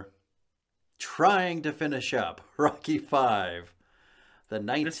here trying to finish up Rocky V.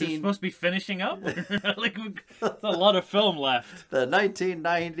 This is supposed to be finishing up? Like, there's a lot of film left. The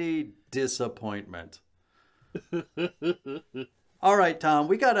 1990 disappointment. All right, Tom,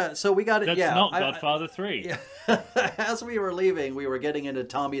 we gotta. That's not Godfather 3. Yeah. As we were leaving, we were getting into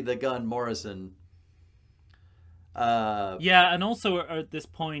Tommy the Gun Morrison. Yeah, and also at this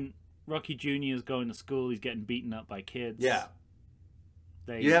point, Rocky Jr. is going to school. He's getting beaten up by kids. Yeah.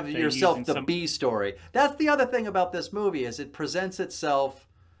 You have yourself the B story. That's the other thing about this movie is it presents itself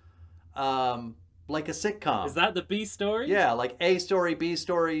like a sitcom. Is that the B story? Yeah, like A story, B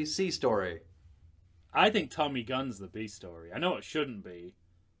story, C story. I think Tommy Gunn's the B story. I know it shouldn't be,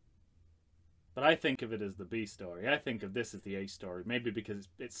 but I think of it as the B story. I think of this as the A story. Maybe because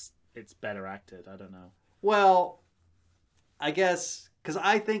it's better acted. I don't know. Well, I guess because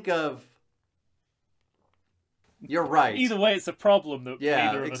I think of. You're right. Either way, it's a problem that Yeah,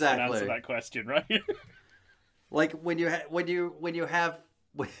 neither of exactly. us can answer that question, right? Like when you have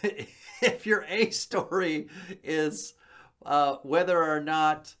if your A story is whether or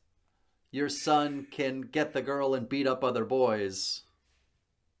not your son can get the girl and beat up other boys.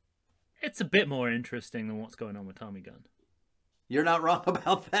 It's a bit more interesting than what's going on with Tommy Gunn. You're not wrong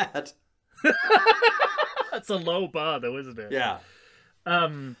about that. That's a low bar, though, isn't it? Yeah.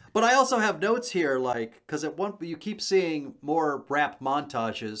 But I also have notes here, like, because you keep seeing more rap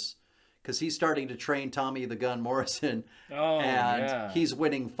montages, because he's starting to train Tommy the Gun Morrison, and he's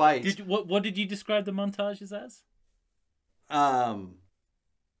winning fights. What did you describe the montages as?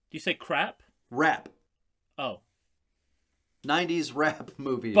 Did you say crap? Rap. Oh. 90s rap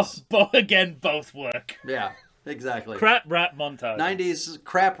movies. Again, both work. Yeah, exactly. Crap rap montage. 90s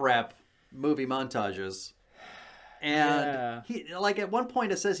crap rap movie montages. And Yeah. he, like, at one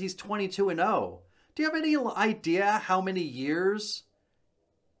point it says he's 22-0. Do you have any idea how many years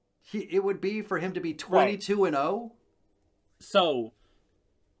it would be for him to be 22-0? So,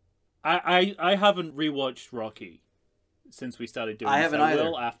 I haven't rewatched Rocky since we started doing I this. haven't I either.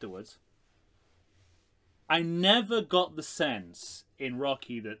 will afterwards. I never got the sense in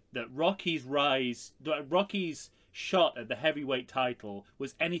Rocky that Rocky's rise, that Rocky's shot at the heavyweight title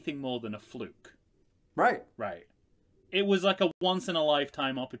was anything more than a fluke. Right. Right. It was like a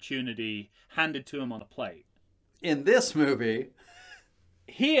once-in-a-lifetime opportunity handed to him on a plate. In this movie,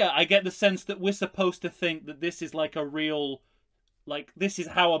 Here, I get the sense that we're supposed to think that this is like a real, like, this is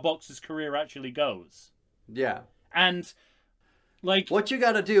how a boxer's career actually goes. yeah. And, like... What you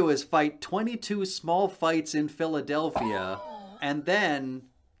got to do is fight 22 small fights in Philadelphia, and then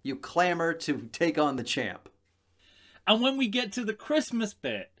you clamor to take on the champ. And when we get to the Christmas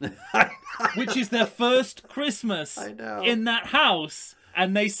bit, which is their first Christmas I know. in that house,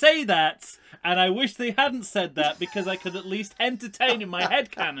 and they say that, and I wish they hadn't said that because I could at least entertain in my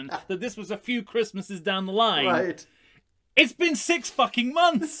headcanon that this was a few Christmases down the line. Right. It's been 6 fucking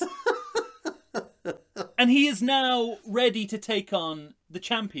months! And he is now ready to take on the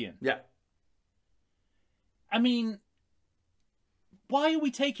champion. Yeah. I mean, why are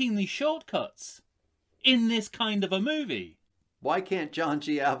we taking these shortcuts in this kind of a movie? Why can't John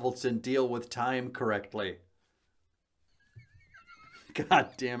G. Avildsen deal with time correctly? God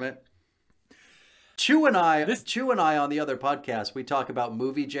damn it. Chew and I on the other podcast, we talk about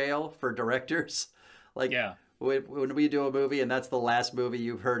movie jail for directors. Like, Yeah. when we do a movie and that's the last movie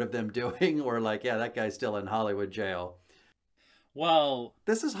you've heard of them doing, we're like, yeah, that guy's still in Hollywood jail. Well,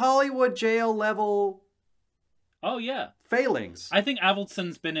 This is Hollywood jail level oh yeah. failings. I think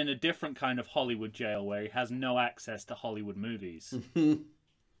Avildsen's been in a different kind of Hollywood jail where he has no access to Hollywood movies.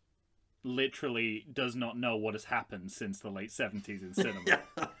 Literally does not know what has happened since the late 70s in cinema.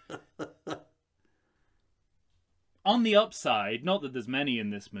 On the upside, not that there's many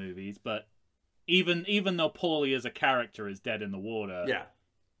in this movie, but even though Paulie as a character is dead in the water, Yeah.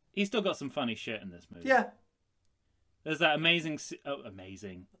 he's still got some funny shit in this movie. Yeah. There's that amazing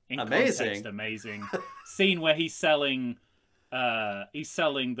in Amazing. context, amazing scene where he's selling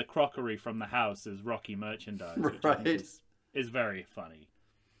the crockery from the house as Rocky merchandise, which I think is very funny.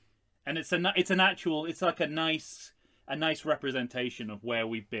 And it's like a nice representation of where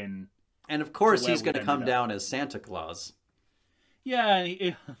we've been. And of course, where he's going to we've come ended down as Santa Claus. Yeah,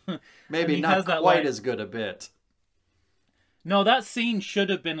 Maybe he not has that, quite like- as good a bit. No, that scene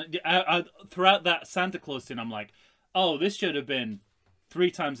should have been throughout that Santa Claus scene. I'm like, oh, this should have been 3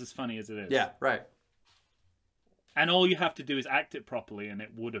 times as funny as it is. Yeah, right. And all you have to do is act it properly, and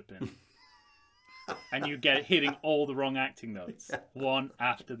it would have been. And you get hitting all the wrong acting notes, one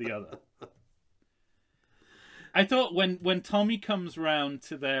after the other. I thought when Tommy comes round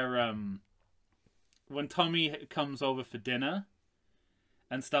to their when Tommy comes over for dinner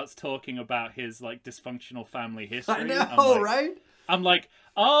and starts talking about his like dysfunctional family history, I know, right? I'm like,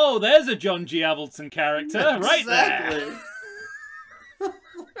 oh, there's a John G. Avildsen character right there.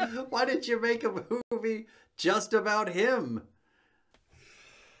 Why did you make a movie just about him?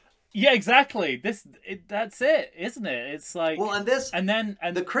 Yeah, exactly. That's it, isn't it? It's like, Well, and this, and then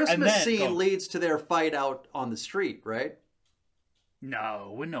the Christmas scene go. leads to their fight out on the street, right?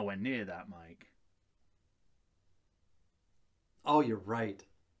 No, we're nowhere near that, Mike. Oh, you're right.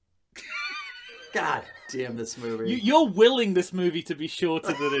 God damn this movie. You're willing this movie to be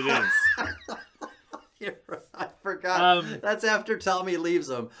shorter than it is. You're right. I forgot. That's after Tommy leaves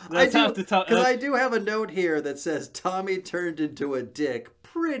him. That's after Because I do have a note here that says Tommy turned into a dick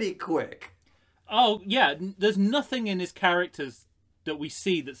pretty quick. Oh, yeah. There's nothing in his characters that we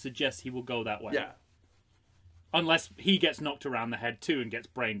see that suggests he will go that way. Yeah. Unless he gets knocked around the head too and gets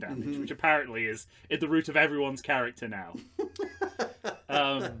brain damage, which apparently is at the root of everyone's character now.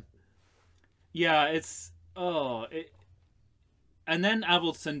 Yeah, it's... Oh, and then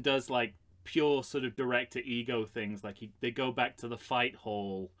Avildsen does, like, pure sort of director ego things. Like, they go back to the fight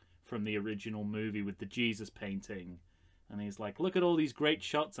hall from the original movie with the Jesus painting. And he's like, look at all these great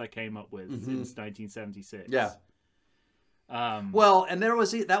shots I came up with since 1976. Yeah. Well, and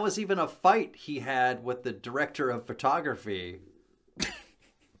that was even a fight he had with the director of photography.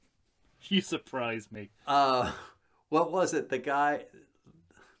 You surprise me. What was it? The guy...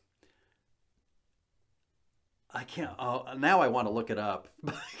 I can't... Oh, now I want to look it up.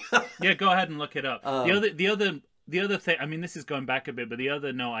 Yeah, go ahead and look it up. The other thing... I mean, this is going back a bit, but the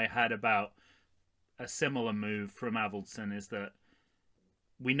other note I had about a similar move from Avildsen is that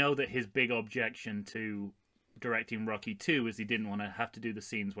we know that his big objection to directing Rocky 2 is he didn't want to have to do the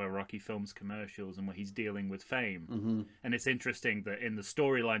scenes where Rocky films commercials and where he's dealing with fame. And it's interesting that in the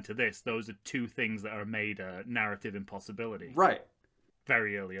storyline to this, those are 2 things that are made a narrative impossibility. Right.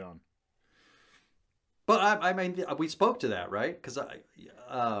 Very early on. But I mean, we spoke to that, right? Because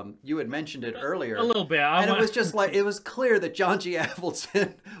you had mentioned it earlier. A little bit. It was just like, it was clear that John G.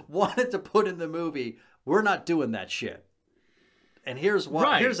 Avildsen wanted to put in the movie, we're not doing that shit. And here's why.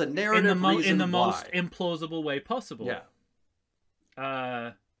 Right. Here's a narrative reason in the why. most implausible way possible.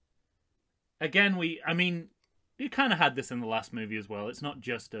 Yeah. Again, I mean, you kind of had this in the last movie as well. It's not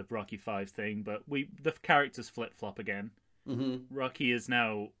just a Rocky 5 thing, but the characters flip-flop again. Rocky is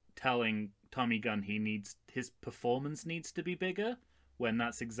now telling Tommy Gunn his performance needs to be bigger, when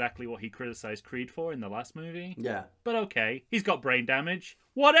that's exactly what he criticized Creed for in the last movie. Yeah. But okay, he's got brain damage.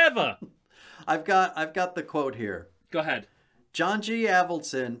 Whatever. I've got the quote here. Go ahead. John G.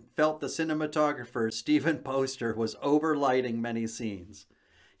 Avildsen felt the cinematographer Stephen Poster was overlighting many scenes.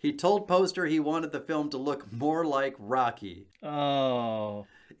 He told Poster he wanted the film to look more like Rocky. Oh.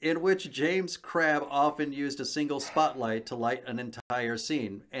 In which James Crabb often used a single spotlight to light an entire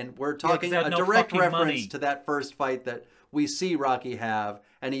scene. And we're talking a direct reference to that first fight that we see Rocky have,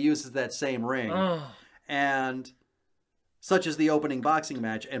 and he uses that same ring. And such as the opening boxing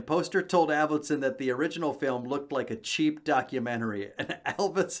match. And Poster told Avildsen that the original film looked like a cheap documentary. And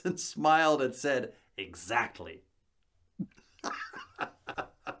Avildsen smiled and said, exactly.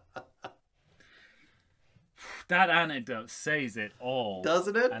 That anecdote says it all.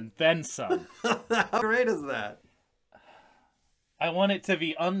 Doesn't it? And then some. How great is that? I want it to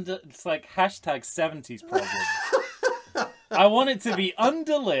be it's like hashtag 70s problems. I want it to be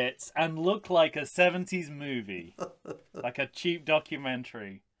underlit and look like a 70s movie. Like a cheap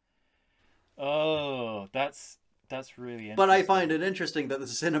documentary. Oh, that's really interesting. But I find it interesting that the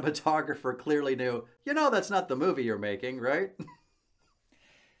cinematographer clearly knew, that's not the movie you're making, right?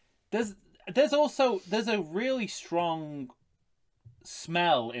 There's a really strong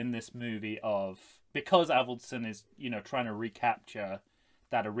smell in this movie of, because Avildsen is, trying to recapture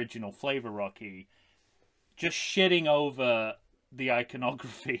that original flavor Rocky, just shitting over the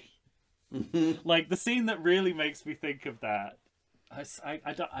iconography. Like, the scene that really makes me think of that,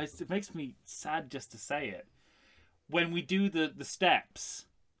 it makes me sad just to say it. When we do the steps.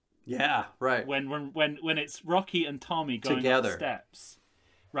 Yeah, right. When it's Rocky and Tommy going together up steps.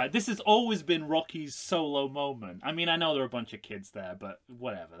 Right, this has always been Rocky's solo moment. I mean, I know there are a bunch of kids there, but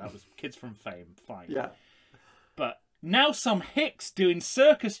whatever. That was kids from Fame, fine. Yeah. But now some hicks doing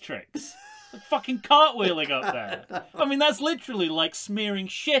circus tricks. Fucking cartwheeling up there. I mean, that's literally like smearing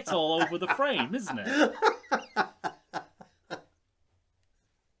shit all over the frame, isn't it?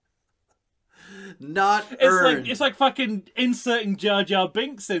 Not earned. It's like fucking inserting Jar Jar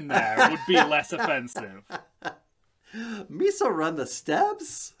Binks in there would be less offensive. Miso run the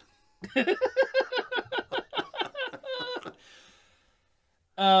steps?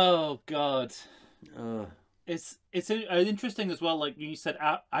 Oh God. It's interesting as well. Like you said,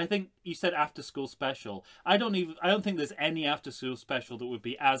 I think you said after school special. I don't think there's any after school special that would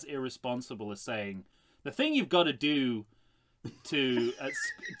be as irresponsible as saying the thing you've got to do to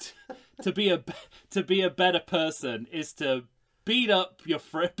be a better person is to beat up your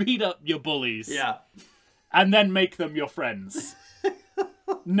bullies. Yeah. And then make them your friends.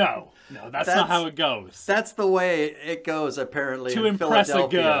 No, that's not how it goes. That's the way it goes, apparently, to in impress a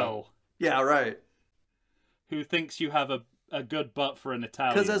Philadelphia. girl. Yeah, right. Who thinks you have a good butt for an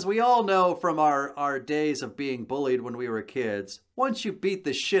Italian. Because as we all know from our days of being bullied when we were kids, once you beat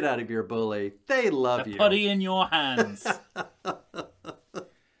the shit out of your bully, they love you. Putty in your hands.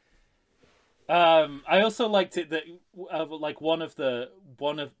 I also liked it that like one of the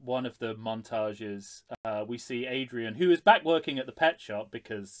montages we see Adrian, who is back working at the pet shop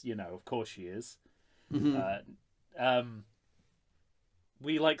because of course she is.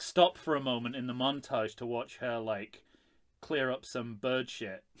 We like stop for a moment in the montage to watch her like clear up some bird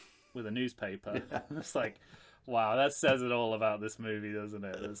shit with a newspaper. Yeah. It's like, wow, that says it all about this movie, doesn't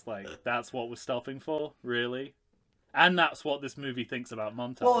it? It's like that's what we're stopping for, really. And that's what this movie thinks about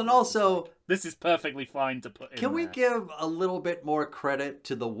montage. Well, and also, like, this is perfectly fine to put in Can we there. give a little bit more credit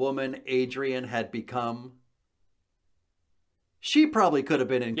to the woman Adrian had become? She probably could have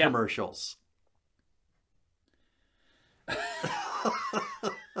been in commercials.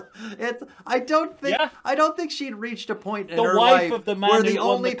 I don't think she'd reached a point in her life where the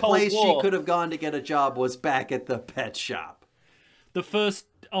only place she could have gone to get a job was back at the pet shop. The first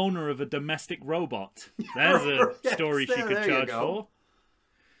owner of a domestic robot. There's a story she could charge for.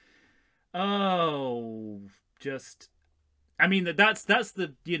 Oh, just... I mean, that's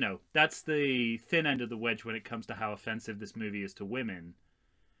the, that's the thin end of the wedge when it comes to how offensive this movie is to women.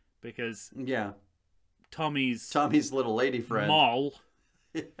 Because... Yeah. Tommy's little lady friend. Moll.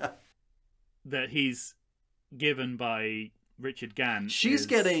 Yeah. That he's given by Richard Gant. She's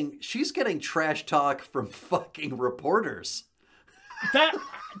getting trash talk from fucking reporters.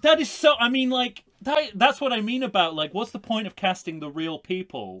 That is so. I mean, like that's what I mean about like, what's the point of casting the real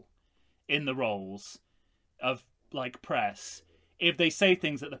people in the roles of like press if they say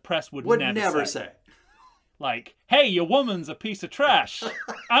things that the press would never say? Like, hey, your woman's a piece of trash.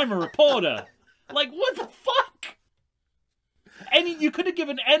 I'm a reporter. Like, what the fuck? You could have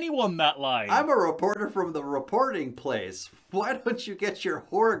given anyone that line. I'm a reporter from the reporting place. Why don't you get your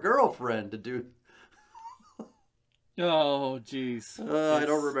whore girlfriend to do... Oh, jeez. I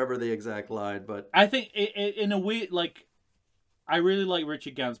don't remember the exact line, but... I think, in a weird, like... I really like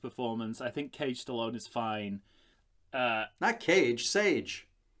Richard Gant's performance. I think Cage Stallone is fine. Not Cage, Sage.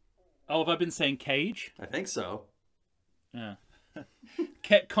 Oh, have I been saying Cage? I think so. Yeah.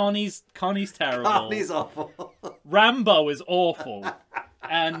 Connie's terrible. Connie's awful. Rambo is awful.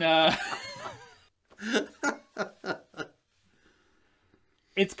 And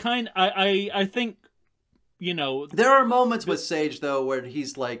it's kind... I think, There are moments with Sage, though, where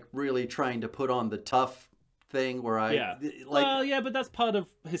he's, like, really trying to put on the tough thing where well, yeah, but that's part of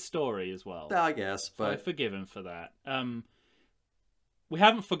his story as well. I guess, but... So I forgive him for that. We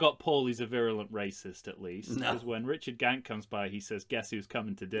haven't forgot Paulie's a virulent racist, at least. No. Because when Richard Gant comes by, he says, guess who's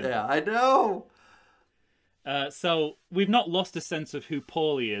coming to dinner? Yeah, I know. So we've not lost a sense of who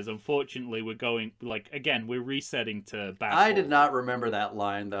Paulie is. Unfortunately, we're going we're resetting to back. I did not remember that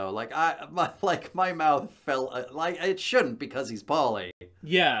line though. My mouth fell like it shouldn't because he's Paulie.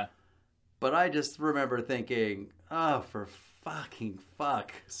 Yeah, But I just remember thinking, oh, for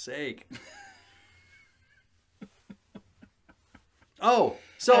fuck's sake. Oh,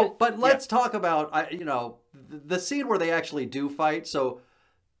 so but let's talk about the scene where they actually do fight. So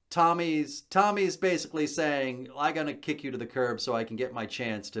Tommy's basically saying, I'm going to kick you to the curb so I can get my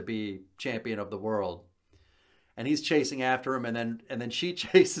chance to be champion of the world. And he's chasing after him, and then she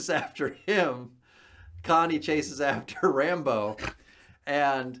chases after him. Connie chases after Rambo.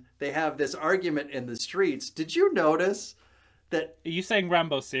 And they have this argument in the streets. Did you notice that... Are you saying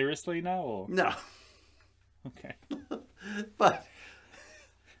Rambo seriously now? Or... No. Okay. But...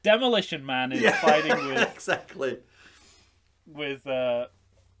 Demolition Man is fighting with... Exactly. With,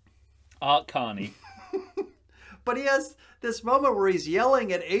 Art Carney. But he has this moment where he's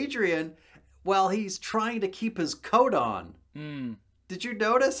yelling at Adrian while he's trying to keep his coat on. Mm. Did you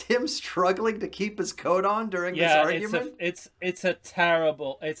notice him struggling to keep his coat on during this argument? It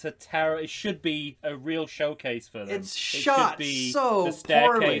should be a real showcase for them. It's shot should be so the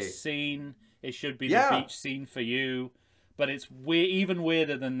staircase poorly. scene. It should be the beach scene for you. But it's even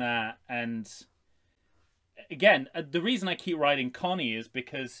weirder than that. And again, the reason I keep writing Connie is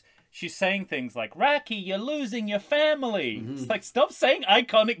because she's saying things like, Rocky, you're losing your family. Mm-hmm. It's like, stop saying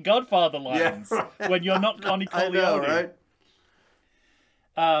iconic Godfather lines when you're not Connie Corleone. I know, right?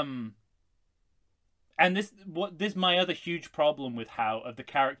 And this my other huge problem with the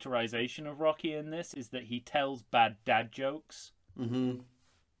characterization of Rocky in this is that he tells bad dad jokes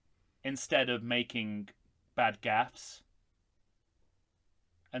instead of making bad gaffes.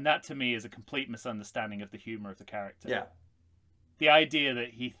 And that to me is a complete misunderstanding of the humor of the character. Yeah. The idea that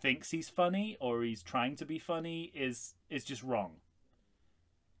he thinks he's funny or he's trying to be funny is just wrong.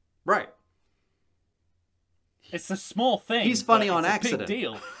 Right. It's a small thing. He's funny on accident. Big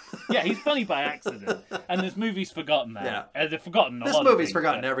deal. Yeah, he's funny by accident. And this movie's forgotten that. Yeah. And they've forgotten a this lot movie's of things,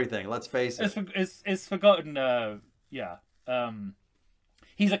 forgotten everything, let's face it. It's forgotten,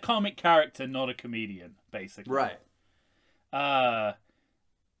 he's a comic character, not a comedian, basically. Right.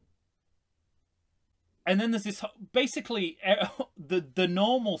 And then there's this, basically, the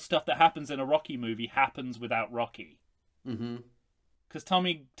normal stuff that happens in a Rocky movie happens without Rocky. Mm-hmm. Because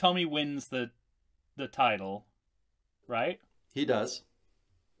Tommy wins the title, right? He does.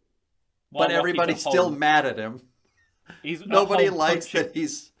 While but everybody's still mad at him. Nobody likes that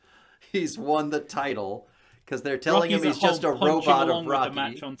he's won the title because they're telling him he's just a robot of Rocky. With the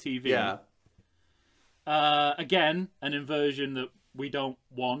match on TV. Yeah. Again, an inversion that we don't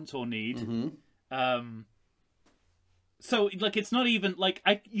want or need. Mm-hmm. So it's not even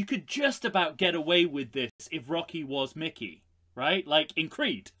you could just about get away with this if Rocky was Mickey, right? Like in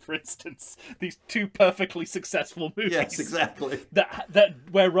Creed, for instance, these two perfectly successful movies. Yes, exactly. That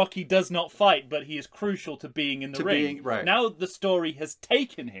where Rocky does not fight, but he is crucial to being in the ring. Right. Now the story has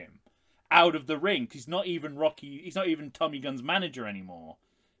taken him out of the ring. He's not even Rocky. He's not even Tommy Gunn's manager anymore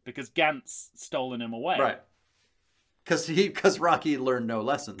because Gant's stolen him away. Right. Because Rocky learned no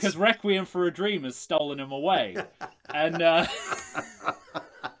lessons. Because Requiem for a Dream has stolen him away. And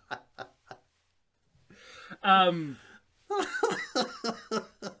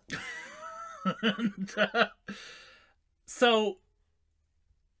so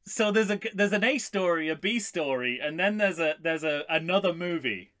there's an A story, a B story, and then there's another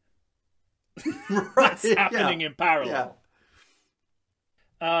movie that's happening in parallel.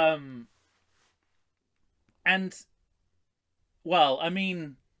 Yeah. And well, I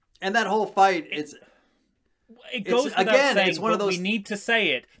mean, and that whole fight, it goes without saying, it's one of those. We need to say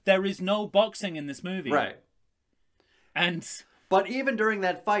it. There is no boxing in this movie, right? But even during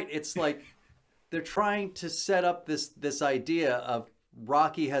that fight, it's like they're trying to set up this idea of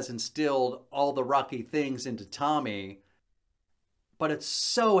Rocky has instilled all the Rocky things into Tommy, but it's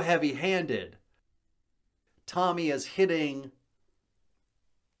so heavy-handed. Tommy is hitting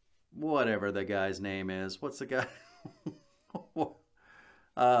whatever the guy's name is. What's the guy?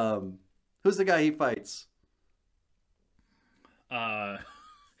 Who's the guy he fights?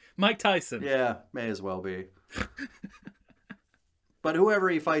 Mike Tyson. Yeah, may as well be. But whoever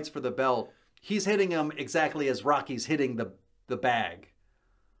he fights for the belt, he's hitting him exactly as Rocky's hitting the bag.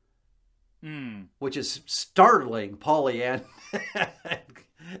 Which is startling Paulie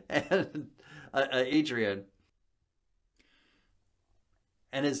and Adrian.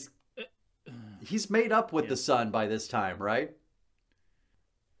 And he's made up with the son by this time, right?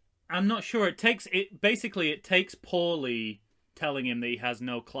 I'm not sure. It takes Paulie telling him that he has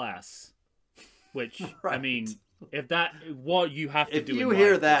no class Which I Right. mean, if that what you have to If do, you in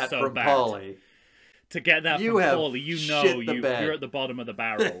hear life is that so from bad. Paulie, To get that You from have Paulie, you know shit the bed. you're at the bottom of the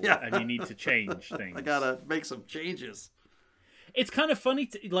barrel Yeah. and you need to change things. I gotta make some changes. It's kind of funny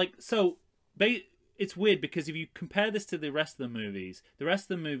to like so. It's weird because if you compare this to the rest of the movies,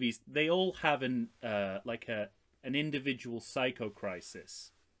 they all have an individual psycho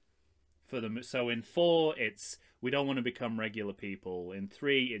crisis for them. So in 4, it's we don't want to become regular people. In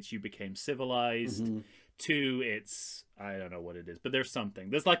 3, it's you became civilized. 2, it's I don't know what it is, but there's something.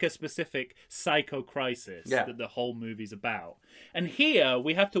 There's like a specific psycho crisis that the whole movie's about. And here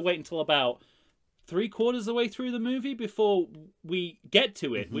we have to wait until about 3/4 of the way through the movie before we get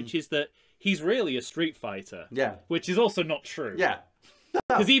to it, which is that he's really a street fighter. Yeah. Which is also not true. Yeah.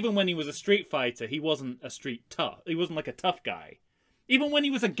 Because even when he was a street fighter, he wasn't a street tough. He wasn't like a tough guy. Even when he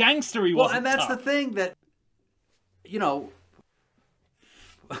was a gangster, he wasn't and that's tough. the thing that, you know,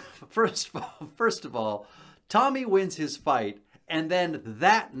 first of all, Tommy wins his fight, and then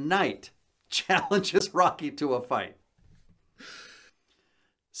that night challenges Rocky to a fight.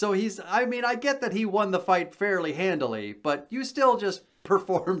 So I get that he won the fight fairly handily, but you still just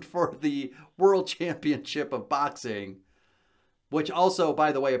performed for the World Championship of Boxing, which also,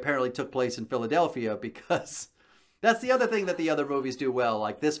 by the way, apparently took place in Philadelphia, because that's the other thing that the other movies do well.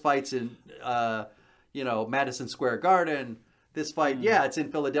 Like this fight's in, Madison Square Garden. This fight, it's in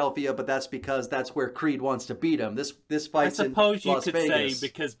Philadelphia, but that's because that's where Creed wants to beat him. This fight's in Las Vegas. I suppose you could say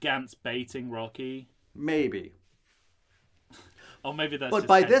because Gant's baiting Rocky. Maybe. Or maybe that's But just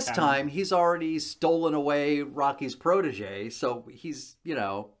by this headcanon. time, he's already stolen away Rocky's protege, so he's,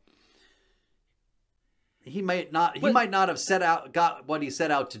 he might not have got what he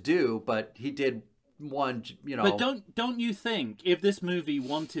set out to do, but he did one, But don't you think if this movie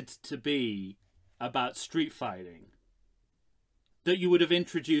wanted to be about street fighting, that you would have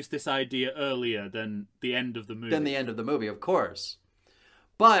introduced this idea earlier than the end of the movie? Of course.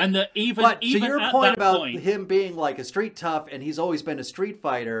 But even to your at point that about point, him being like a street tough and he's always been a street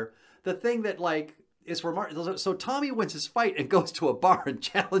fighter, the thing that like is remarkable. So Tommy wins his fight and goes to a bar and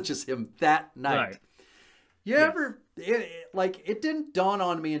challenges him that night. Right. It didn't dawn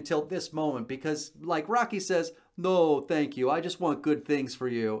on me until this moment, because like Rocky says, "No, thank you. I just want good things for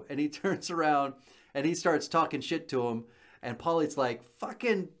you." And he turns around and he starts talking shit to him. And Paulie's like,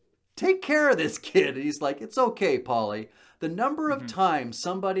 "Fucking take care of this kid." And he's like, "It's okay, Paulie." The number of times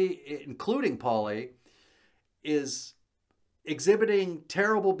somebody, including Paulie, is exhibiting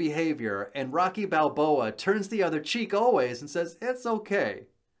terrible behavior and Rocky Balboa turns the other cheek always and says, "It's okay."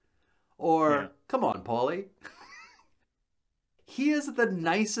 Or, "Come on, Paulie." He is the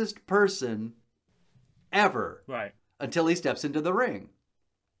nicest person ever. right. Until he steps into the ring.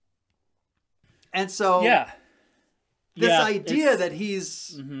 And so this Yeah, idea it's that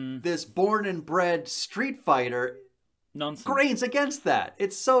he's this born and bred street fighter nonsense. grains against that.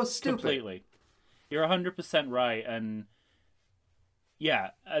 It's so stupid. Completely. You're 100% right, and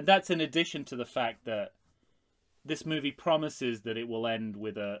that's in addition to the fact that this movie promises that it will end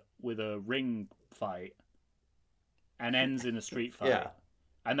with a ring fight and ends in a street fight. Yeah.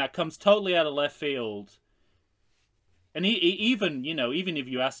 And that comes totally out of left field. And even if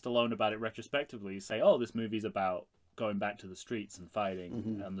you ask Stallone about it retrospectively, you say, "Oh, this movie's about going back to the streets and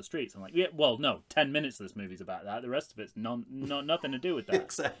fighting on the streets." I'm like, yeah, well, no, 10 minutes of this movie's about that. The rest of it's nothing to do with that.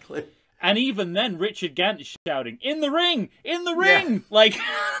 Exactly. And even then, Richard Gant is shouting, "In the ring! In the ring!"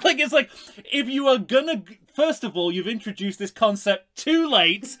 Yeah. Like it's like, if you are gonna... First of all, you've introduced this concept too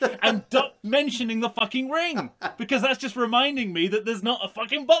late and mentioning the fucking ring. Because that's just reminding me that there's not a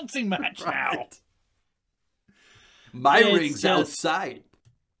fucking boxing match now. My ring's outside.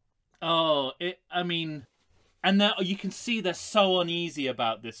 Oh, and now you can see they're so uneasy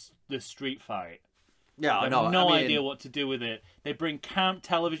about this street fight. Yeah, They have no idea what to do with it. They bring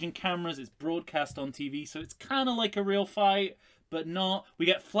television cameras. It's broadcast on TV, so it's kind of like a real fight, but not. We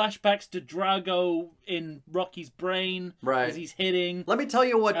get flashbacks to Drago in Rocky's brain as he's hitting. Let me tell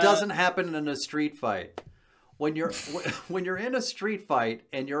you what doesn't happen in a street fight. When you're in a street fight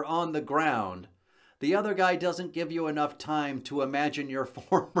and you're on the ground, the other guy doesn't give you enough time to imagine your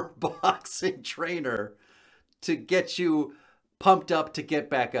former boxing trainer to get you pumped up to get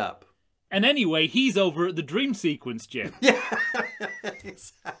back up. And anyway, he's over at the dream sequence gym. Yeah,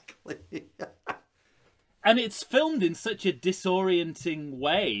 exactly. And it's filmed in such a disorienting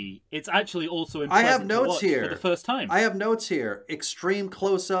way. It's actually also impressive. I have notes here for the first time. I have notes here. Extreme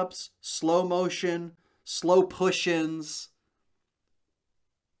close-ups, slow motion, slow push-ins.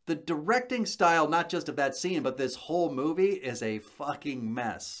 The directing style, not just of that scene, but this whole movie is a fucking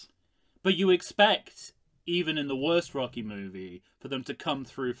mess. But you expect, even in the worst Rocky movie, for them to come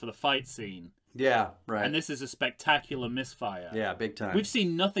through for the fight scene. Yeah, right. And this is a spectacular misfire. Yeah, big time. We've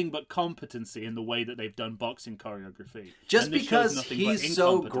seen nothing but competency in the way that they've done boxing choreography. Just And this shows because nothing but he's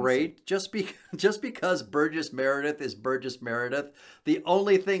so incompetency. great, just because Burgess Meredith is Burgess Meredith, the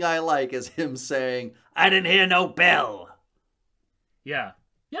only thing I like is him saying, "I didn't hear no bell." Yeah.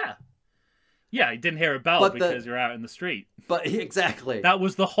 Yeah. Yeah, you didn't hear a bell But because you're out in the street. But exactly. That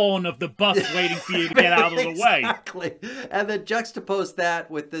was the horn of the bus waiting for you to get out of the way. Exactly. And then juxtapose that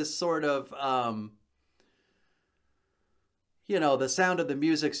with this sort of, the sound of the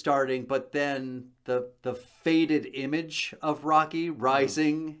music starting, but then the faded image of Rocky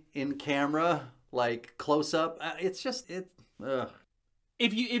rising in camera, like close up. It's just ugh.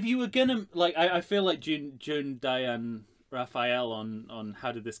 If you were gonna I feel like June Diane Raphael on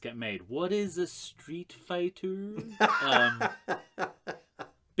How Did This Get Made? What is a street fighter?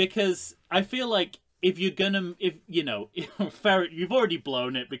 Because I feel like if you're gonna, you've already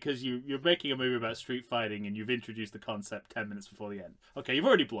blown it because you're making a movie about street fighting and you've introduced the concept 10 minutes before the end. Okay, you've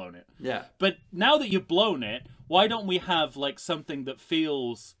already blown it. Yeah. But now that you've blown it, why don't we have like something that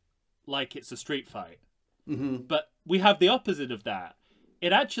feels like it's a street fight? Mm-hmm. But we have the opposite of that.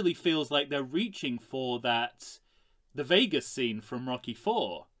 It actually feels like they're reaching for the Vegas scene from Rocky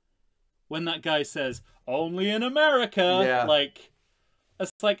IV, when that guy says, "Only in America." Yeah. Like,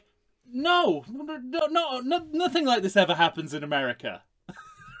 it's like, no, nothing like this ever happens in America.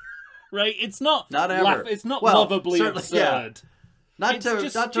 Right? It's not ever. It's not Well, lovably certainly, absurd. yeah. It's Not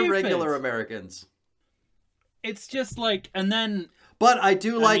just to stupid. regular Americans. It's just like, and then But I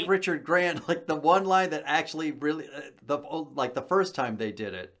do like mean- Richard Grant, like the one line that actually really, the first time they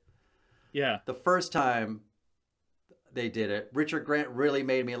did it, yeah, Richard Grant really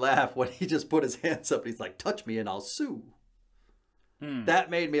made me laugh when he just put his hands up and he's like, "Touch me and I'll sue." That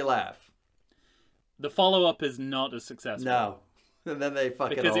made me laugh. the follow up is not as successful. No. And then they fuck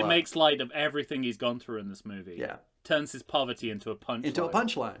because it it all makes light of everything he's gone through in this movie. Yeah. Turns his poverty into a punchline. into a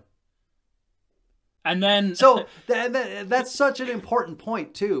punchline. And then So that's such an important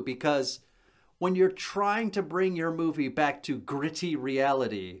point too, because when you're trying to bring your movie back to gritty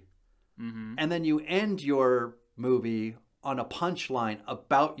reality, and then you end your movie on a punchline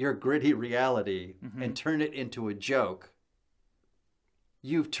about your gritty reality and turn it into a joke,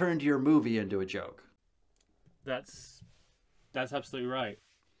 you've turned your movie into a joke. That's absolutely right.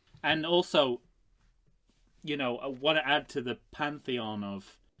 And also, I want to add to the pantheon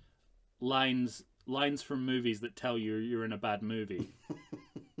of lines from movies that tell you you're in a bad movie.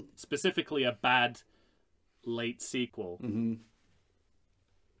 Specifically a bad late sequel. Mm-hmm.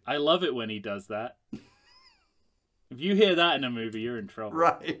 I love it when he does that. If you hear that in a movie, you're in trouble.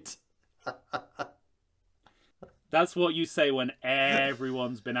 Right. That's what you say when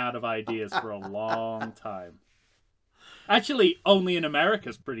everyone's been out of ideas for a long time. Actually, Only in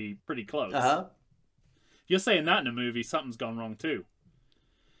America's pretty close. Uh-huh. If you're saying that in a movie, something's gone wrong too.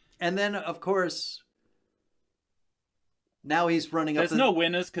 And then, of course, now he's running up There's no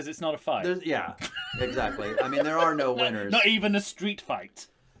winners because it's not a fight. Yeah, exactly. I mean, there are no winners. Not even a street fight.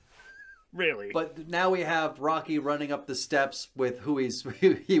 Really. But now we have Rocky running up the steps with who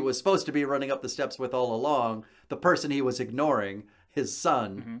he was supposed to be running up the steps with all along, the person he was ignoring, his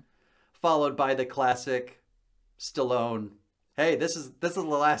son, followed by the classic Stallone. Hey, this is the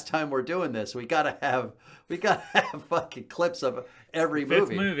last time we're doing this. We gotta have fucking clips of every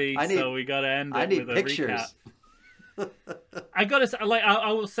Fifth movie. so we gotta end it with a pictures. recap. I gotta say,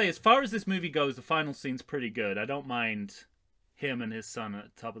 I will say, as far as this movie goes, the final scene's pretty good. I don't mind him and his son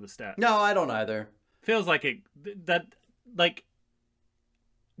at the top of the steps. No, I don't either. Feels like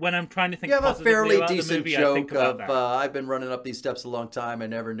when I'm trying to think You have a positively fairly about the decent movie, I think joke about of, that. I've been running up these steps a long time. I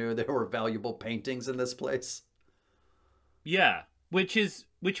never knew there were valuable paintings in this place. Yeah, which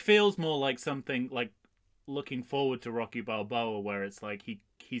feels more like something like looking forward to Rocky Balboa, where it's like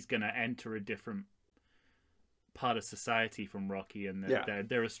he's gonna enter a different part of society from Rocky, and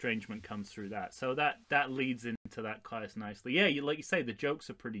their estrangement comes through that. So that leads into that class nicely. Yeah, like you say, the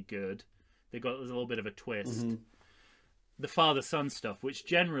jokes are pretty good. There's a little bit of a twist. The father-son stuff, which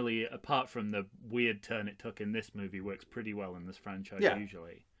generally, apart from the weird turn it took in this movie, works pretty well in this franchise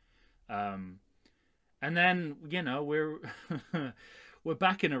usually. And then we're we're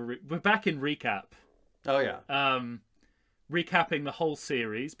back in recap. Oh yeah. Recapping the whole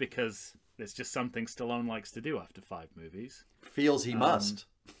series because it's just something Stallone likes to do after 5 movies. Feels he must.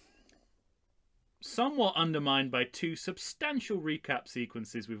 Somewhat undermined by 2 substantial recap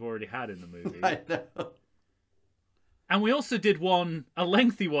sequences we've already had in the movie. I know. And we also did a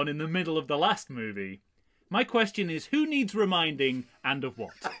lengthy one in the middle of the last movie. My question is, who needs reminding and of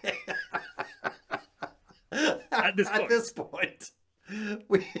what? At this point. At this point.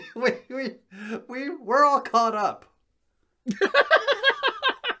 We're all caught up.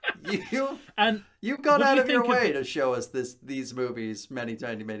 And You've gone what do out you of your think of- way to show us these movies many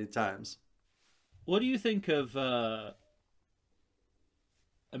times. what do you think of A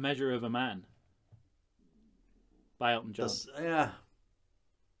Measure of a Man by Elton John? Yeah,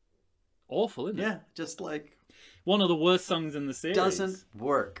 Awful, isn't it? yeah, just like One of the worst songs in the series. doesn't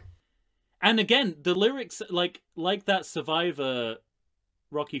work. And again, the lyrics, like that Survivor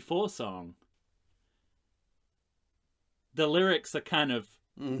Rocky IV song, the lyrics are kind of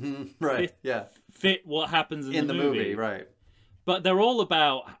Right, yeah, fit what happens in the movie, right? But they're all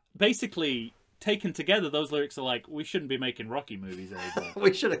about, basically, taken together, those lyrics are like, we shouldn't be making Rocky movies anymore.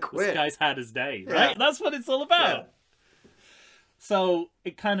 We should have This quit. guy's had his day, Yeah. right? That's what it's all about. Yeah. So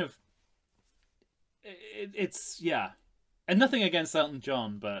it kind of, it's, yeah. And nothing against Elton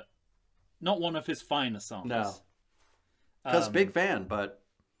John, but not one of his finer songs. No, because Um, big fan, but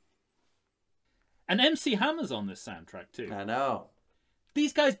And MC Hammer's on this soundtrack too. I know.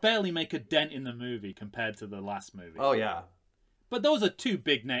 These guys barely make a dent in the movie compared to the last movie. Oh yeah, But those are two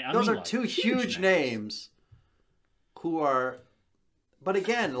big names. those are two huge names who are. But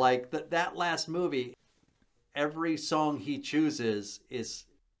again, like that last movie, every song he chooses is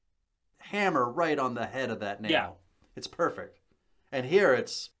hammer right on the head of that nail. Yeah. It's perfect. And here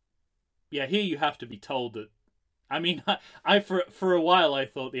it's Yeah, here you have to be told that. I mean, I for a while I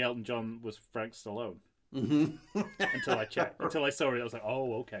thought the Elton John was Frank Stallone until I checked, until I saw it. I was like,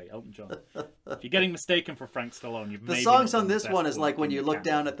 oh, okay, Elton John. If you're getting mistaken for Frank Stallone, you've the maybe songs not on done the this best one is like work when in you your look camera.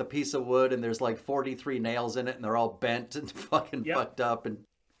 down at the piece of wood and there's like 43 nails in it and they're all bent and fucking Yep. fucked up and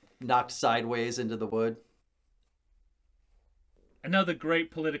knocked sideways into the wood. Another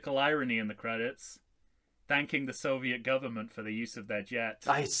great political irony in the credits, thanking the Soviet government for the use of their jet.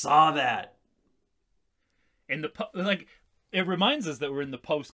 I saw that. In the like, it reminds us that we're in the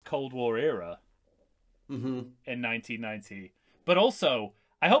post-Cold War era Mm-hmm. in 1990. But also,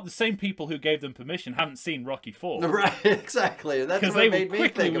 I hope the same people who gave them permission haven't seen Rocky IV, Right, exactly. That's because what they made will me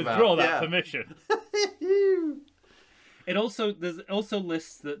quickly think withdraw about. that Yeah. permission. It also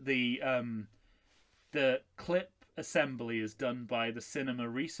lists that the clip assembly is done by the Cinema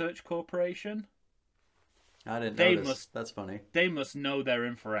Research Corporation. I didn't They notice. must- That's funny. They must know they're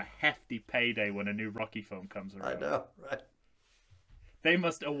in for a hefty payday when a new Rocky film comes around. I know, right? They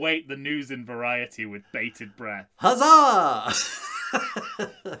must await the news in Variety with bated breath. Huzzah!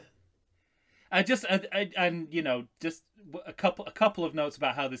 And you know, just a couple of notes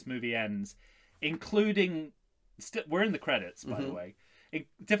about how this movie ends, including we're in the credits, by the way.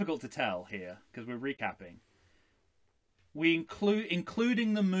 Difficult to tell here because we're recapping. We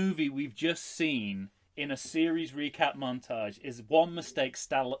including the movie we've just seen in a series recap montage is one mistake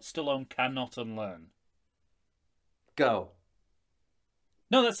Stallone cannot unlearn. Go.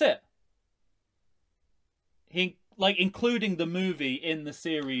 No, that's it. He including the movie in the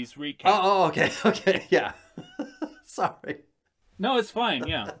series recap. Oh, okay, okay, yeah. Sorry. No, it's fine.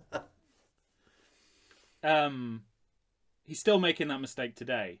 Yeah. He's still making that mistake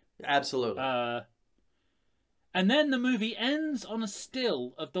today. Absolutely. And then the movie ends on a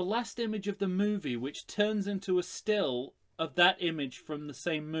still of the last image of the movie, which turns into a still of that image from the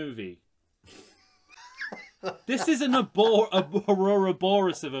same movie. This isn't a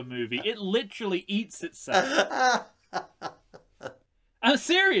Ouroboros of a movie. It literally eats itself. I'm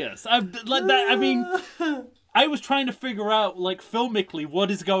serious. I'm like that. I mean, I was trying to figure out, like, filmically, what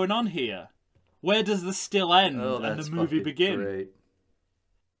is going on here. Where does the still end Oh, and that's the movie fucking begin? Great.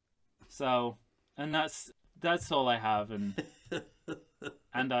 So, and that's all I have, and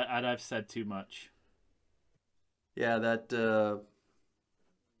I've said too much. Yeah, that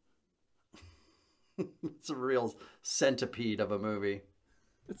it's a real centipede of a movie.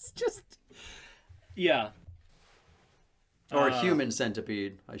 It's just, yeah. Or a human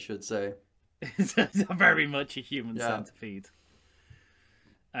centipede, I should say. It's very much a human Yeah. centipede.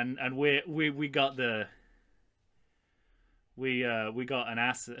 And we got the we got an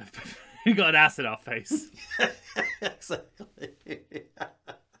acid we got an acid off face. Exactly.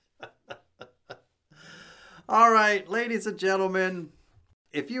 All right, ladies and gentlemen,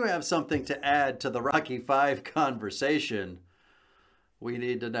 if you have something to add to the Rocky V conversation, we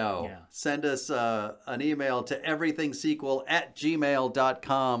need to know. Yeah. Send us an email to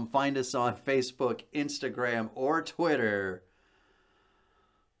everythingsequel@gmail.com. Find us on Facebook, Instagram, or Twitter.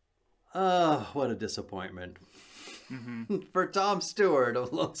 What a disappointment. For Tom Stewart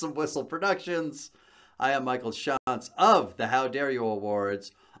of Lonesome Whistle Productions, I am Michael Shantz of the How Dare You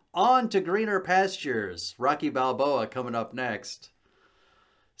Awards. On to greener pastures. Rocky Balboa coming up next.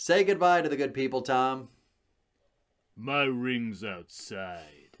 Say goodbye to the good people, Tom. My ring's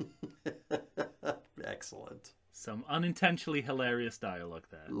outside. Excellent. Some unintentionally hilarious dialogue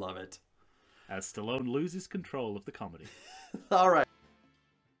there, Love it. as Stallone loses control of the comedy. All right.